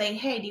reaching out saying,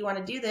 hey, do you want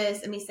to do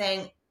this? And me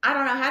saying, I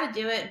don't know how to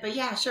do it, but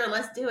yeah, sure,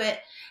 let's do it.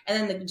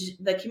 And then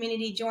the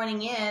community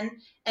joining in,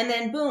 and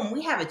then boom,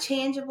 we have a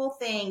tangible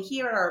thing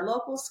here at our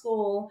local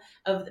school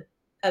of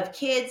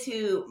kids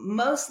who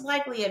most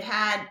likely have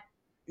had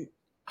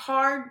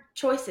hard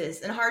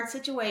choices and hard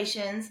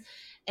situations,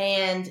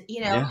 and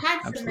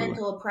had some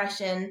mental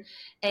oppression,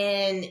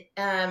 and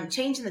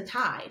changing the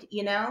tide.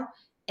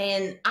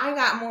 And I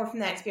got more from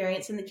that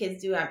experience than the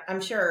kids do,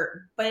 I'm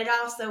sure. But it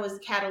also was a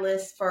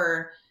catalyst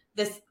for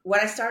this,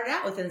 what I started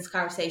out with in this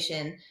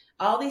conversation.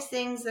 All these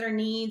things that are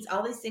needs,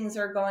 all these things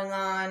that are going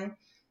on,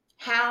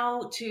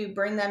 how to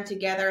bring them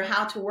together,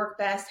 how to work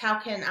best, how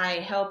can I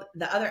help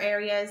the other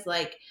areas?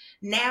 Like,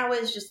 now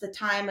is just the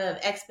time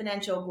of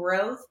exponential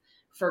growth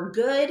for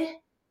good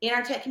in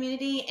our tech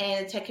community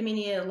and the tech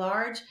community at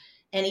large.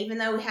 And even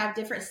though we have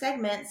different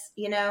segments,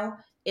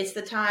 it's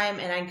the time,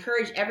 and I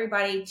encourage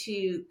everybody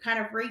to kind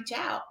of reach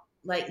out.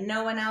 Like,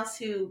 no one else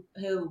who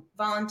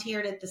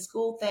volunteered at the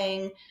school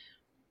thing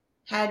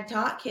had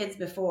taught kids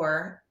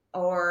before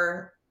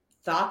or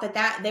thought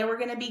that they were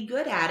going to be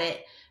good at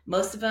it.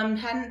 Most of them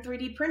hadn't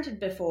 3D printed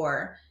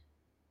before.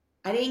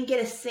 I didn't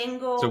get a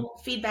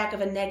single feedback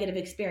of a negative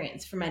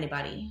experience from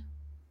anybody.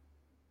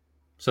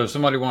 So if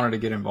somebody wanted to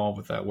get involved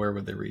with that, where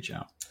would they reach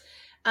out?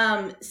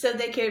 So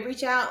they could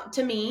reach out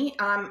to me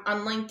on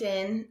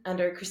LinkedIn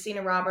under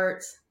Christina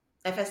Roberts,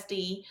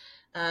 FSD,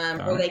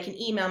 or they can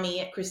email me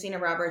at Christina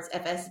Roberts,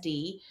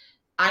 FSD.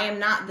 I am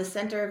not the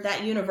center of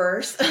that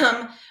universe,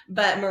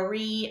 but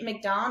Marie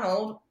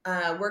McDonald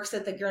works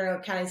at the Greenville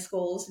County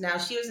Schools. Now,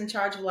 she was in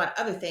charge of a lot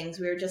of other things.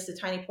 We were just a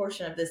tiny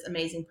portion of this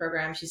amazing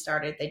program she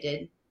started. They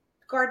did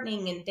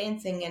gardening and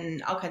dancing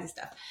and all kinds of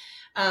stuff.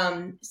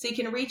 So you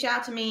can reach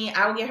out to me.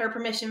 I will get her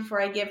permission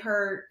before I give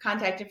her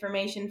contact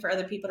information for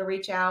other people to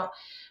reach out.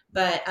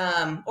 But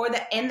or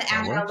the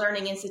Agile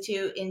Learning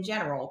Institute in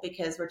general,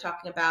 because we're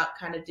talking about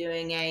kind of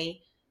doing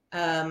a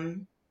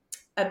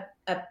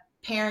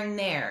pairing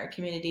there, a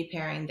community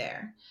pairing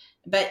there.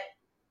 But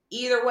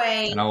either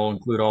way, and I will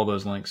include all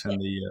those links in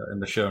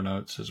the show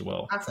notes as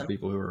well. Awesome. For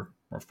people who are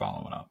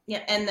following up.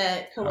 Yeah, and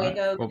the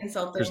Kawego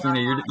consulting.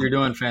 Christina, you're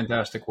doing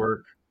fantastic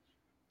work.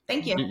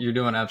 Thank you. You're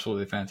doing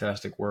absolutely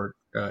fantastic work.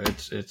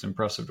 It's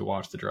impressive to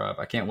watch the drive.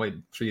 I can't wait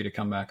for you to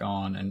come back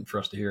on and for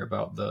us to hear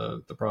about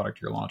the product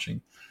you're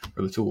launching,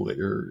 or the tool that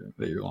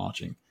you're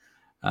launching.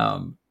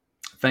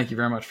 Thank you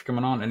very much for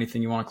coming on.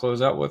 Anything you want to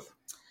close out with?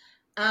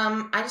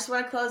 I just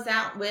want to close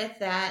out with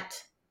that.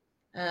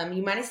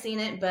 You might have seen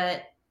it,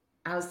 but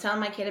I was telling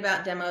my kid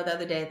about demo the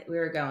other day that we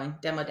were going,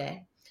 demo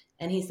day.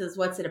 And he says,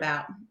 what's it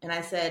about? And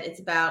I said,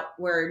 it's about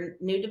where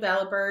new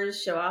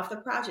developers show off the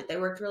project they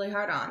worked really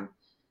hard on.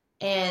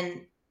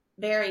 And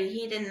Barry,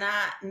 he did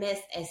not miss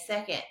a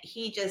second.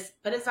 He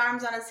just put his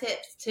arms on his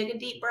hips, took a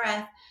deep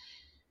breath,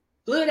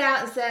 blew it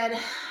out, and said,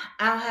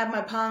 I'll have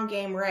my Pong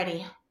game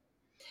ready.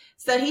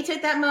 So he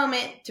took that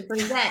moment to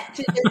present,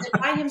 to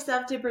invite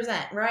himself to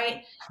present,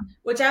 right?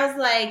 Which I was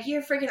like,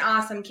 you're freaking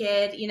awesome,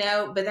 kid,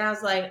 But then I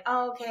was like,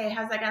 oh, okay,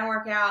 how's that going to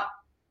work out?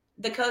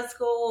 The Code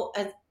School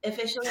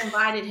officially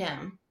invited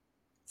him.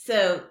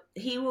 So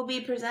he will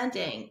be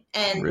presenting.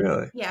 And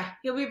really? Yeah,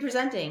 he'll be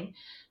presenting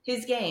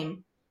his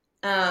game.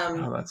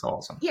 Oh, that's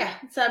awesome. Yeah.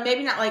 So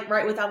maybe not like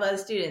right with all the other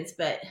students,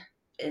 but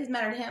it doesn't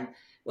matter to him.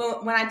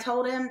 Well, when I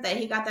told him that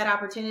he got that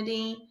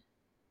opportunity,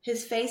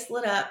 his face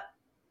lit up,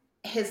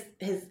 his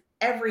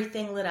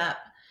everything lit up.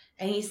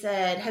 And he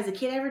said, has a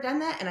kid ever done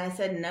that? And I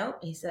said, nope.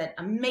 He said,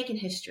 I'm making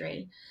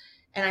history.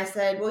 And I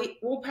said, well,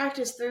 we'll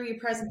practice through your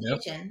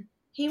presentation. Yep.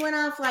 He went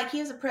off like he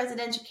was a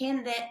presidential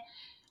candidate.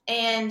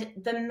 And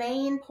the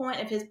main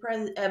point of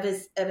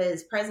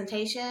his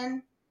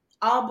presentation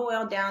all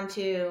boiled down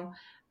to,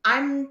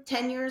 I'm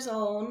 10 years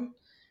old.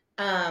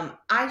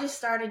 I just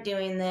started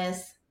doing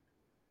this.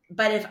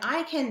 But if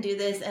I can do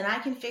this and I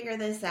can figure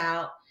this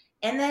out,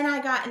 and then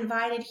I got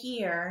invited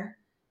here,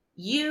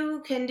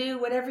 you can do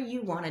whatever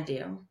you want to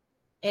do.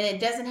 And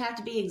it doesn't have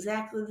to be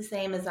exactly the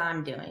same as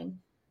I'm doing.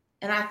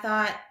 And I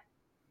thought,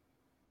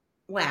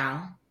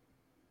 wow,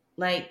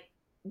 like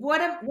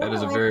that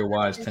is a very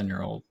wise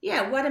 10-year-old.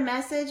 Yeah, what a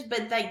message.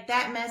 But like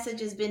that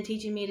message has been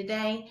teaching me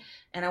today,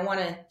 and I want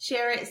to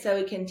share it so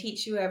it can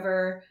teach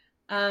whoever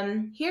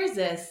hears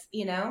this,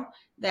 you know,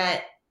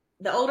 that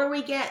the older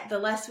we get, the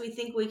less we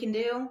think we can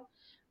do.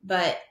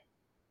 But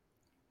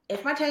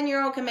if my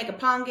 10-year-old can make a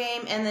pong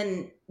game and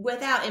then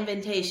without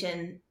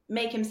invitation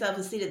make himself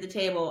a seat at the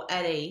table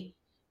at a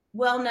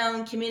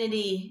well-known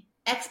community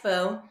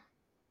expo,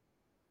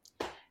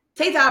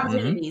 take the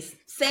opportunities.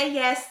 Say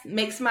yes,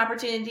 make some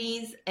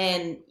opportunities,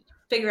 and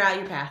figure out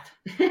your path.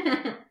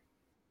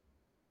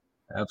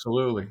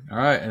 Absolutely. All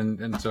right.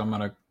 And so I'm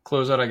going to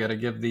close out. I got to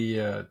give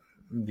the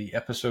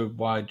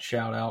episode-wide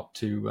shout out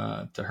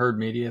to Herd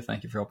Media.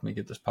 Thank you for helping me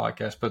get this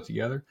podcast put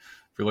together.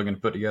 If you're looking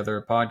to put together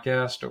a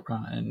podcast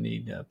and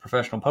need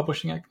professional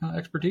publishing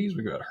expertise,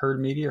 we got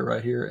Herd Media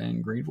right here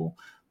in Greenville.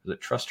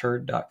 Visit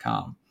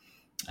trustherd.com.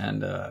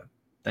 And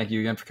thank you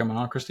again for coming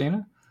on,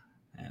 Christina.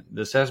 And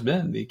this has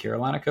been the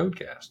Carolina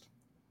Codecast.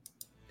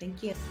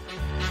 Thank you.